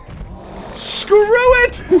 6. Screw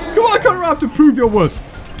it! Come on, Conoraptor, prove your worth.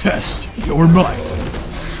 Test your might.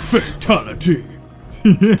 Fatality.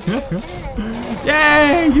 Yay!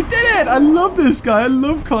 You did it! I love this guy. I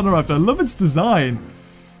love Conoraptor. I love its design.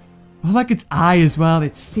 I like its eye as well.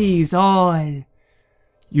 It sees all.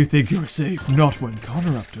 You think you're safe? Not when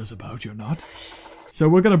Conoraptor's about, you're not. So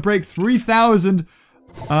we're gonna break 3,000.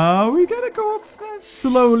 We gotta go up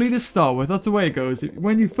slowly to start with. That's the way it goes.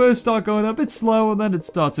 When you first start going up, it's slow and then it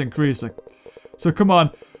starts increasing. So come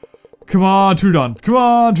on. Come on, Trudon. Come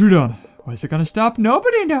on, Trudon. Where's it gonna stop?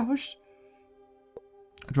 Nobody knows.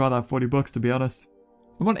 I'd rather have 40 bucks, to be honest.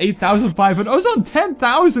 I'm on 8,500. I was on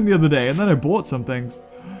 10,000 the other day, and then I bought some things.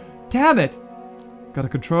 Damn it. Gotta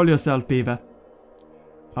control yourself, Beaver.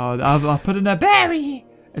 Oh, I'll put in a berry.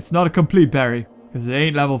 It's not a complete berry, because it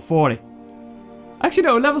ain't level 40. Actually,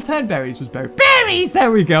 no, level 10 berries was berry. Berries!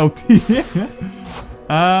 There we go.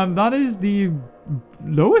 That is the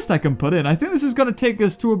lowest I can put in. I think this is gonna take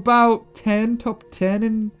us to about 10, top 10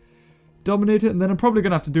 in Dominator, and then I'm probably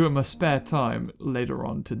gonna have to do it in my spare time later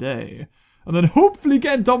on today. And then hopefully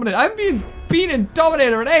get Dominator. I haven't been in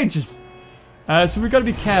Dominator in ages! So we've got to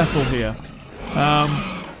be careful here.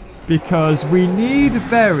 Because we need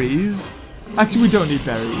berries. Actually, we don't need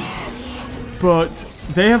berries. But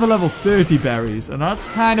they have a level 30 berries, and that's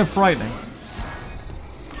kind of frightening.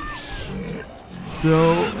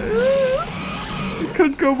 So, it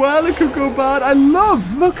could go well, it could go bad.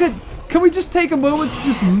 Look at, can we just take a moment to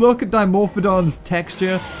just look at Dimorphodon's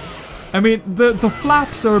texture? I mean, the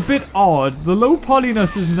flaps are a bit odd. The low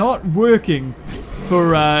polyness is not working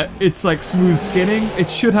for its like smooth skinning. It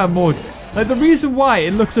should have more, like the reason why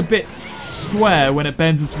it looks a bit square when it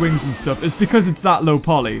bends its wings and stuff is because it's that low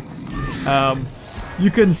poly. You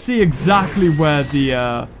can see exactly where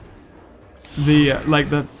the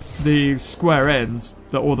square ends,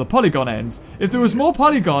 or the polygon ends. If there was more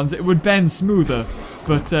polygons, it would bend smoother.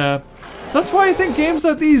 But that's why I think games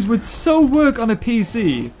like these would so work on a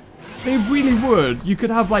PC. They really would. You could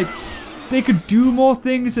have like, they could do more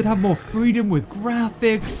things. They'd have more freedom with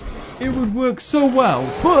graphics. It would work so well.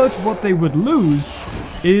 But what they would lose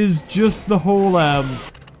is just the whole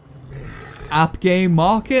app game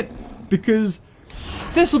market, because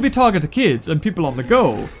this will be targeted to kids and people on the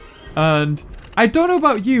go. And I don't know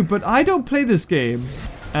about you, but I don't play this game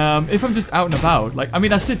if I'm just out and about, like, I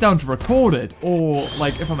mean, I sit down to record it, or,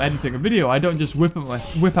 like, if I'm editing a video, I don't just whip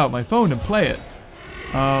out my phone and play it.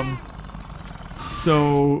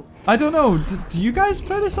 So, I don't know, do you guys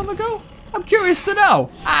play this on the go? I'm curious to know.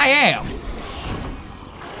 I am.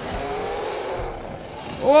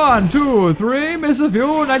 1, 2, 3, miss a few,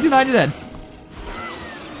 1990 dead.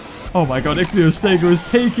 Oh my god, Ichthyosteger is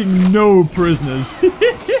taking no prisoners.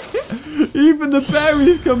 Even the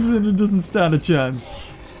berries comes in and doesn't stand a chance.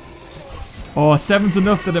 Oh, 7's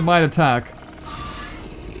enough that it might attack.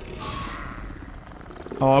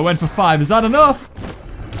 Oh, I went for 5. Is that enough?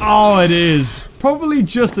 Oh, it is. Probably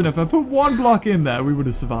just enough. I put 1 block in there, we would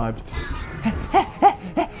have survived.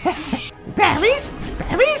 Berries?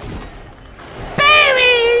 Berries?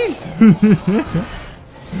 Berries!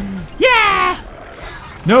 Yeah!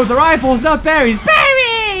 No, they're eyeballs, not berries.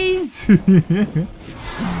 Berries!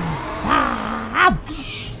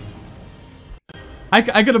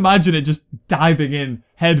 I could imagine it just diving in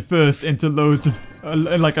head first into loads of,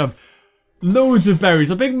 loads of berries.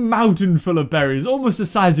 A big mountain full of berries, almost the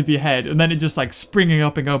size of your head. And then it just like springing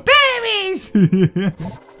up and go, berries!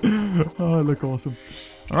 Oh, it look awesome.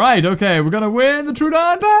 Alright, okay, we're gonna win the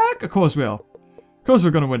Trudon pack? Of course we are. Of course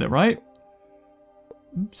we're gonna win it, right?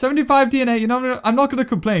 75 DNA, you know, I'm not gonna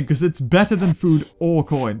complain because it's better than food or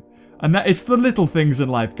coin. And that it's the little things in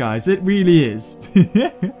life, guys. It really is.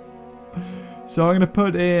 So I'm gonna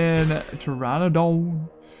put in Pteranodon.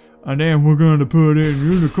 And then we're gonna put in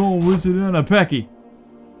Unicorn Wizard and a Pecky.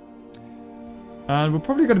 And we're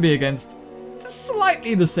probably gonna be against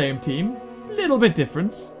slightly the same team. Little bit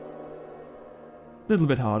difference. Little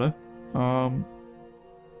bit harder.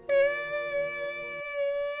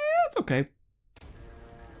 It's okay.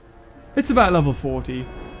 It's about level 40.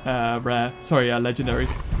 Rare. Sorry, legendary.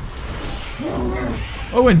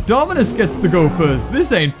 Oh, and Dominus gets to go first.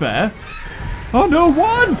 This ain't fair. Oh no,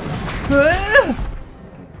 1!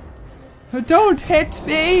 Don't hit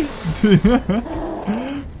me!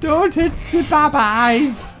 Don't hit the Baba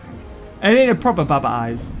Eyes! It ain't a proper Baba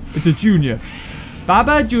Eyes. It's a junior.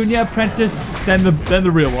 Baba, junior, apprentice, then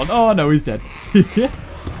the real one. Oh no, he's dead.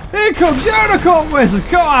 Here comes Unicorn Wizard!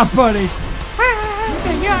 Come on, buddy!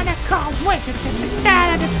 The Unicorn Wizard!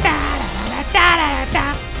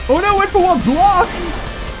 Oh no, went for 1 block!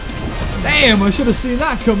 Damn, I should have seen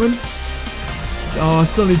that coming. Oh, I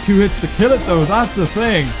still need 2 hits to kill it though, that's the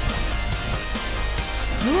thing.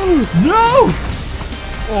 No!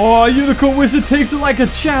 Oh, Unicorn Wizard takes it like a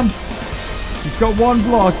champ. He's got 1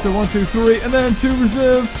 block, so 1, 2, 3, and then 2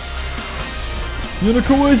 reserve.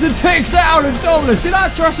 Unicorn Wizard takes out Indominus. See,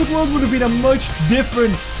 that Jurassic World would have been a much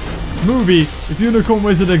different movie if Unicorn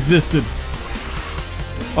Wizard existed.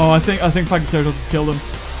 Oh, I think Pachyceratops killed him.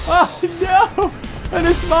 Oh no! And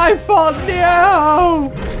it's my fault.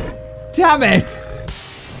 No! Damn it!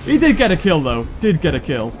 He did get a kill though. Did get a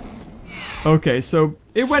kill. Okay, so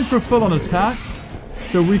it went for a full-on attack.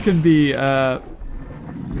 So we can be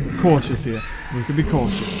cautious here. We can be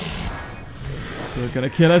cautious. So we're gonna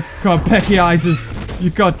kill it. Come on, Pecky Eyes. You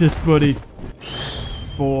got this, buddy.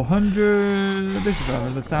 400. This is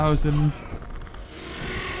around 1,000.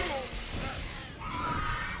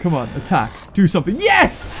 Come on, attack. Do something.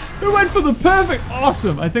 Yes! It went for the perfect.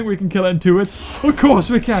 Awesome. I think we can kill it in 2 hits. Of course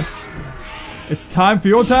we can. It's time for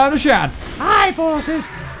your time to shine. Eyeballs!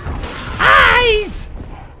 Eyes!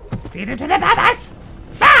 Feed them to the Babas!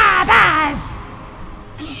 Babas!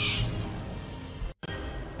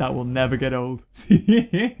 That will never get old.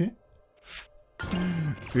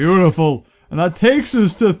 Beautiful. And that takes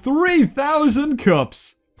us to 3,000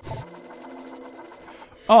 cups.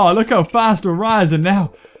 Oh, look how fast we're rising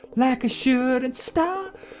now. Like a shooting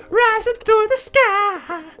star rising through the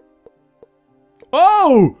sky.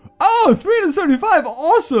 Oh! Oh, 375.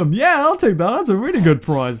 Awesome. Yeah, I'll take that. That's a really good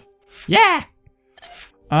prize. Yeah.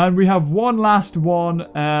 And we have one last one.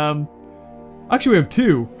 Actually, we have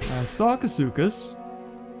 2. Sarcosuchus.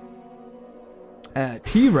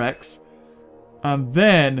 T-Rex. And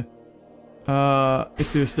then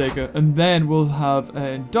Ichthyosteger. And then we'll have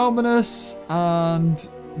Indominus. And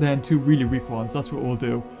then 2 really weak ones. That's what we'll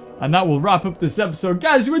do. And that will wrap up this episode.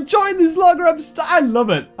 Guys, you enjoyed this longer episode? I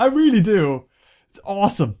love it. I really do. It's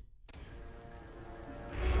awesome.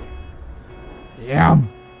 Yum.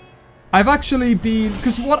 I've actually been...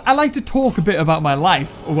 Because what I like to talk a bit about my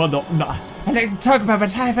life. Or well, no. I like to talk about my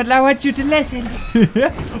life and I want you to listen.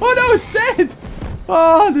 Oh no, it's dead.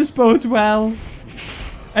 Oh, this bodes well.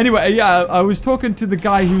 Anyway, yeah, I was talking to the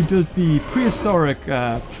guy who does the prehistoric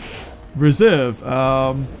reserve.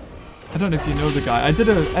 I don't know if you know the guy. I did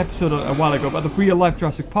an episode a while ago about the real life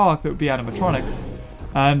Jurassic Park that would be animatronics.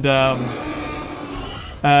 And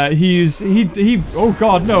Oh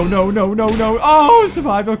god, no. Oh,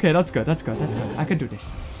 survived. Okay, that's good. I can do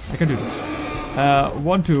this.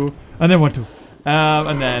 1, 2, and then 1, 2.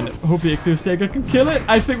 And then hopefully Ichthyosteca can kill it.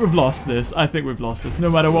 I think we've lost this. No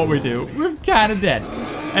matter what we do, we're kind of dead.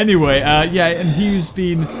 Anyway, yeah, and he's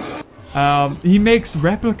been, he makes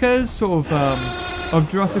replicas, sort of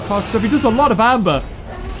Jurassic Park stuff. He does a lot of amber,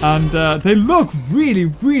 and they look really,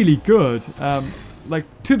 really good. Like,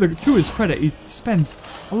 to his credit, he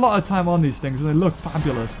spends a lot of time on these things, and they look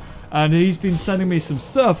fabulous. And he's been sending me some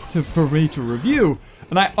stuff for me to review,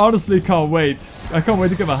 and I honestly can't wait. I can't wait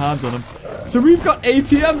to get my hands on him. So we've got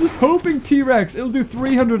 80. I'm just hoping T-Rex. It'll do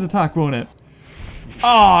 300 attack, won't it?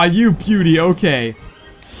 Ah, you beauty. Okay.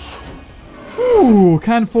 Whew.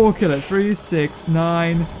 Can 4 kill it? 3, 6,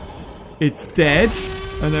 9. It's dead.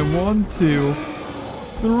 And then 1, 2,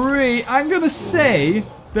 3. I'm gonna say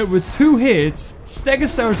that with 2 hits,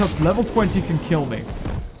 Stegoceratops level 20 can kill me.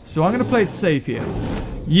 So I'm gonna play it safe here.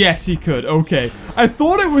 Yes, he could. Okay. I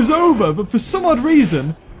thought it was over, but for some odd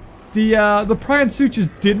reason, the Prion Sutures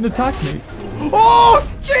didn't attack me. Oh,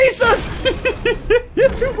 Jesus!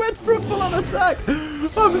 It went for a full-on attack.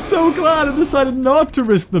 I'm so glad I decided not to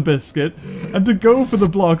risk the biscuit and to go for the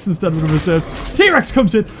blocks instead of the reserves. T-Rex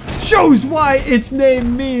comes in, shows why its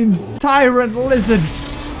name means Tyrant Lizard.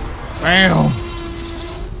 Bam.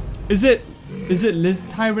 Is it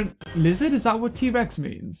Tyrant Lizard? Is that what T-Rex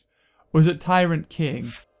means? Or is it Tyrant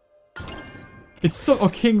King? It's or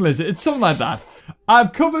King Lizard. It's something like that.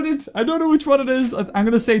 I've covered it. I don't know which one it is. I'm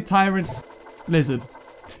going to say Tyrant Lizard.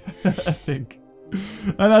 I think.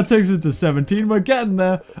 And that takes us to 17. We're getting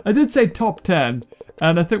there. I did say top 10.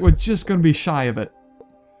 And I think we're just going to be shy of it.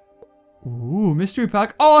 Ooh, mystery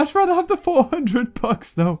pack. Oh, I'd rather have the 400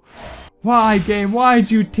 bucks though. Why, game?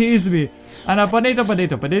 Why'd you tease me? And a bonito.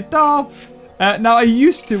 Now I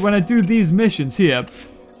used to, when I do these missions here,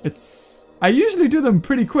 I usually do them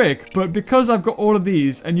pretty quick, but because I've got all of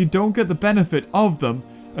these and you don't get the benefit of them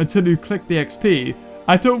until you click the XP,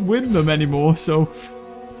 I don't win them anymore, so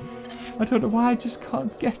I don't know why I just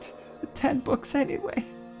can't get the 10 bucks anyway.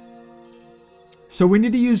 So we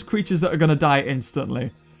need to use creatures that are going to die instantly.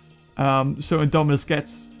 So Indominus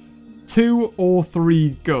gets 2 or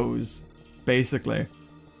 3 goes, basically.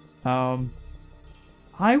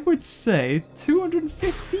 I would say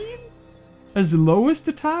 215 as lowest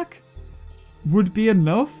attack would be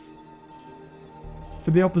enough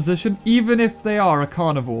for the opposition, even if they are a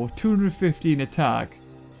carnivore. 215 attack.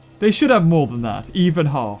 They should have more than that, even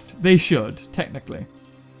halved. They should, technically.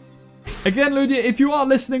 Again, Ludia, if you are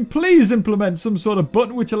listening, please implement some sort of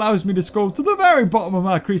button which allows me to scroll to the very bottom of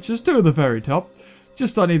my creatures to the very top.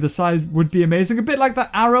 Just on either side would be amazing. A bit like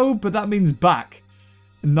that arrow, but that means back.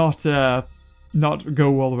 Not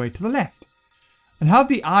go all the way to the left. And have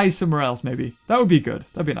the eye somewhere else, maybe. That would be good.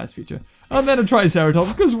 That'd be a nice feature. And then a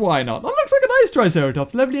Triceratops, because why not? That looks like a nice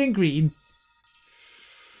Triceratops. Lovely and green.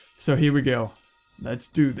 So here we go. Let's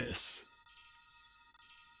do this.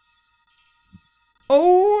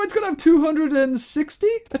 Oh, it's going to have 260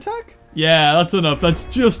 attack? Yeah, that's enough. That's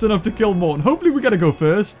just enough to kill Morton. Hopefully we got to go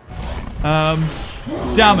first. Damn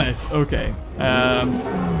it. Okay.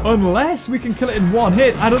 Unless we can kill it in 1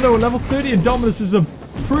 hit. I don't know. Level 30 Indominus is a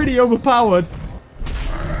pretty overpowered.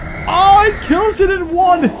 Oh, it kills it in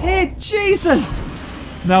 1 hit. Jesus.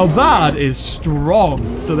 Now that is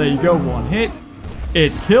strong. So there you go. 1 hit.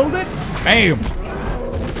 It killed it. Bam.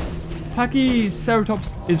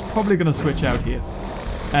 Pachyceratops is probably going to switch out here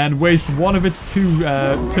and waste 1 of its 2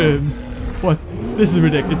 turns. What? This is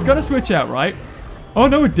ridiculous. It's going to switch out, right? Oh,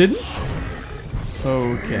 no, it didn't.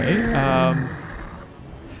 Okay.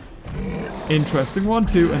 Interesting. 1,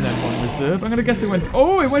 2, and then 1 reserve. I'm going to guess it went...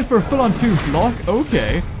 Oh, it went for a full-on 2 block.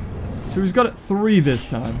 Okay. So he's got it 3 this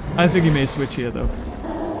time. I think he may switch here, though.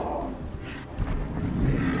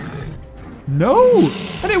 No!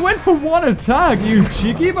 And it went for 1 attack, you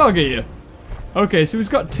cheeky buggy! Okay, so he's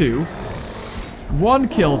got 2. 1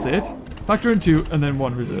 kills it. Factor in 2, and then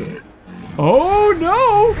 1 reserve. Oh,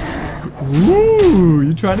 no! Ooh,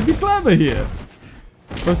 you're trying to be clever here.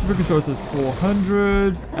 Rostificasaurus has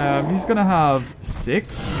 400. He's gonna have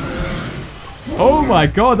 6. Oh my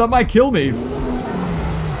god, that might kill me.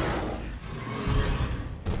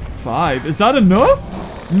 5. Is that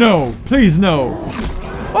enough? No, please no.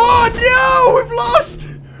 Oh no! We've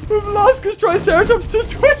lost! We've lost because Triceratops does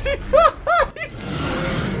 25!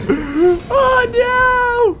 Oh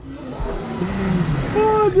no!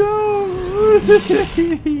 Oh no!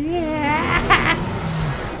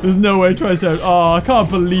 There's no way Triceratops... Oh, I can't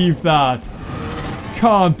believe that.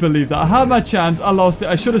 Can't believe that. I had my chance. I lost it.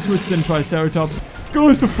 I should have switched in Triceratops.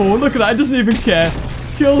 Goes for 4. Look at that. It doesn't even care.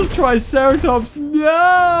 Kills Triceratops.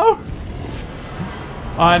 No!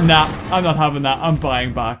 Nah, I'm not having that. I'm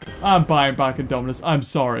buying back. I'm buying back Indominus. I'm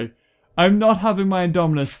sorry. I'm not having my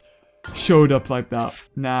Indominus showed up like that.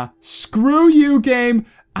 Nah. Screw you, game.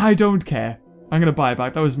 I don't care. I'm gonna buy it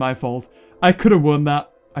back. That was my fault. I could have won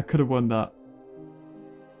that. I could have won that.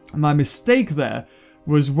 My mistake there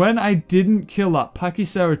was when I didn't kill that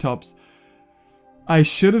Pachyceratops, I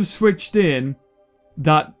should have switched in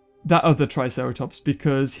that other Triceratops,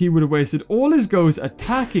 because he would have wasted all his goes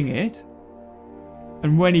attacking it.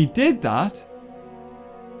 And when he did that,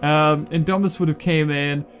 Indominus would have came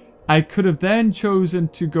in. I could have then chosen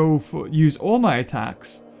to use all my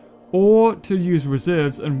attacks, or to use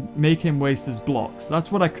reserves and make him waste his blocks.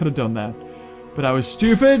 That's what I could have done there. But I was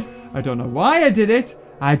stupid. I don't know why I did it.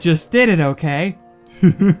 I just did it, okay?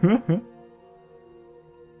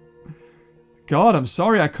 God, I'm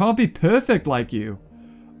sorry. I can't be perfect like you.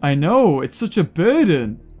 I know. It's such a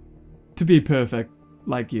burden to be perfect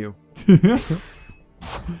like you.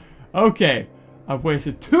 Okay. I've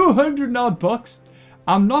wasted 200 odd bucks.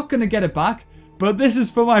 I'm not going to get it back. But this is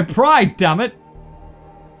for my pride, damn it.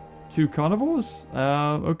 2 carnivores?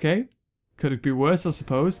 Okay. Could it be worse, I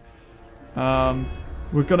suppose?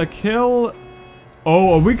 We're going to kill...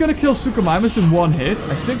 Oh, are we going to kill Suchomimus in one hit?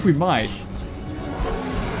 I think we might.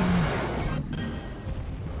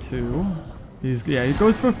 2. Yeah, he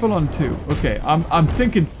goes for a full-on 2. Okay, I'm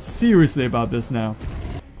thinking seriously about this now.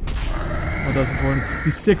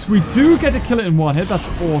 1,466. We do get to kill it in one hit.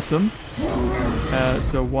 That's awesome.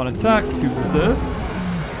 So 1 attack, 2 reserve.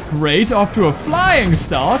 Great, off to a flying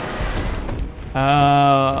start.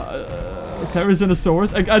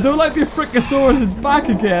 Therizinosaurus. I don't like the Africasaurus. It's back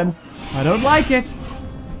again. I don't like it.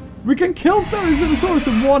 We can kill Therizinosaurus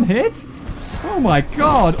in one hit? Oh my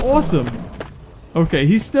god, awesome. Okay,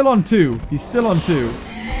 he's still on 2. He's still on 2.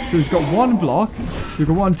 So he's got 1 block. So we've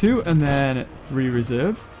got 1, 2, and then 3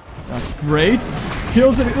 reserve. That's great.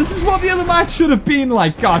 Kills it. This is what the other match should have been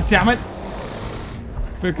like. God damn it.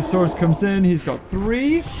 Africasaurus comes in. He's got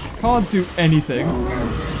 3. Can't do anything.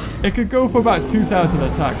 It could go for about 2,000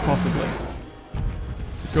 attack, possibly.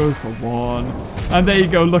 Goes for 1. And there you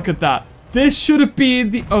go, look at that. This should have been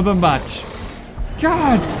the other match.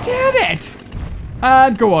 God damn it!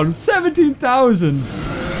 And go on, 17,000.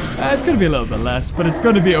 It's going to be a little bit less, but it's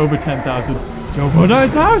going to be over 10,000. It's over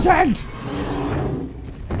 9,000!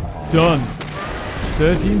 Done.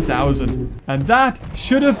 13,000. And that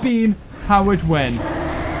should have been how it went.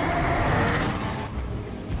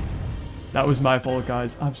 That was my fault,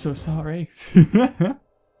 guys. I'm so sorry.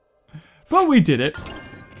 But we did it.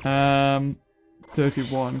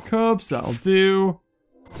 31 cups, that'll do.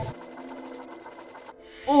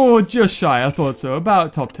 Oh, just shy, I thought so.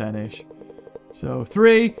 About top 10-ish. So,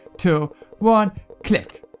 3, 2, 1,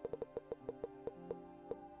 click.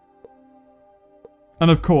 And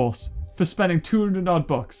of course, for spending 200 odd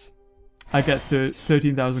bucks, I get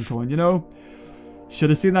 13,000 coin, you know? Should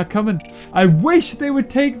have seen that coming. I wish they would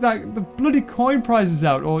take the bloody coin prizes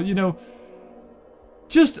out, or, you know,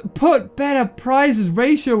 just put better prizes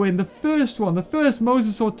ratio in. The first one, the first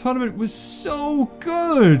Mosasaur tournament was so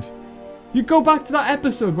good. You go back to that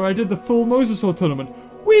episode where I did the full Mosasaur tournament.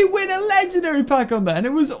 We win a legendary pack on that, and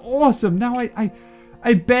it was awesome. Now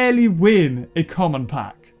I barely win a common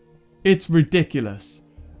pack. It's ridiculous.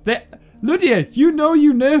 Ludia, you know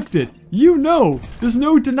you nerfed it. You know. There's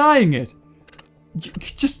no denying it.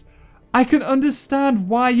 Just, I can understand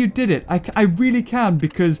why you did it. I really can,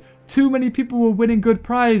 because too many people were winning good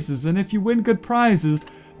prizes, and if you win good prizes,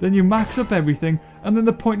 then you max up everything, and then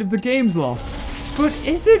the point of the game's lost. But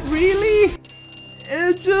is it really?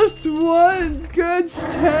 It's just one good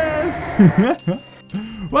step.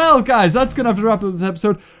 Well, guys, that's gonna have to wrap up this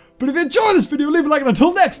episode. But if you enjoyed this video, leave a like, and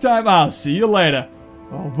until next time, I'll see you later.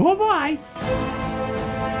 Oh, bye-bye.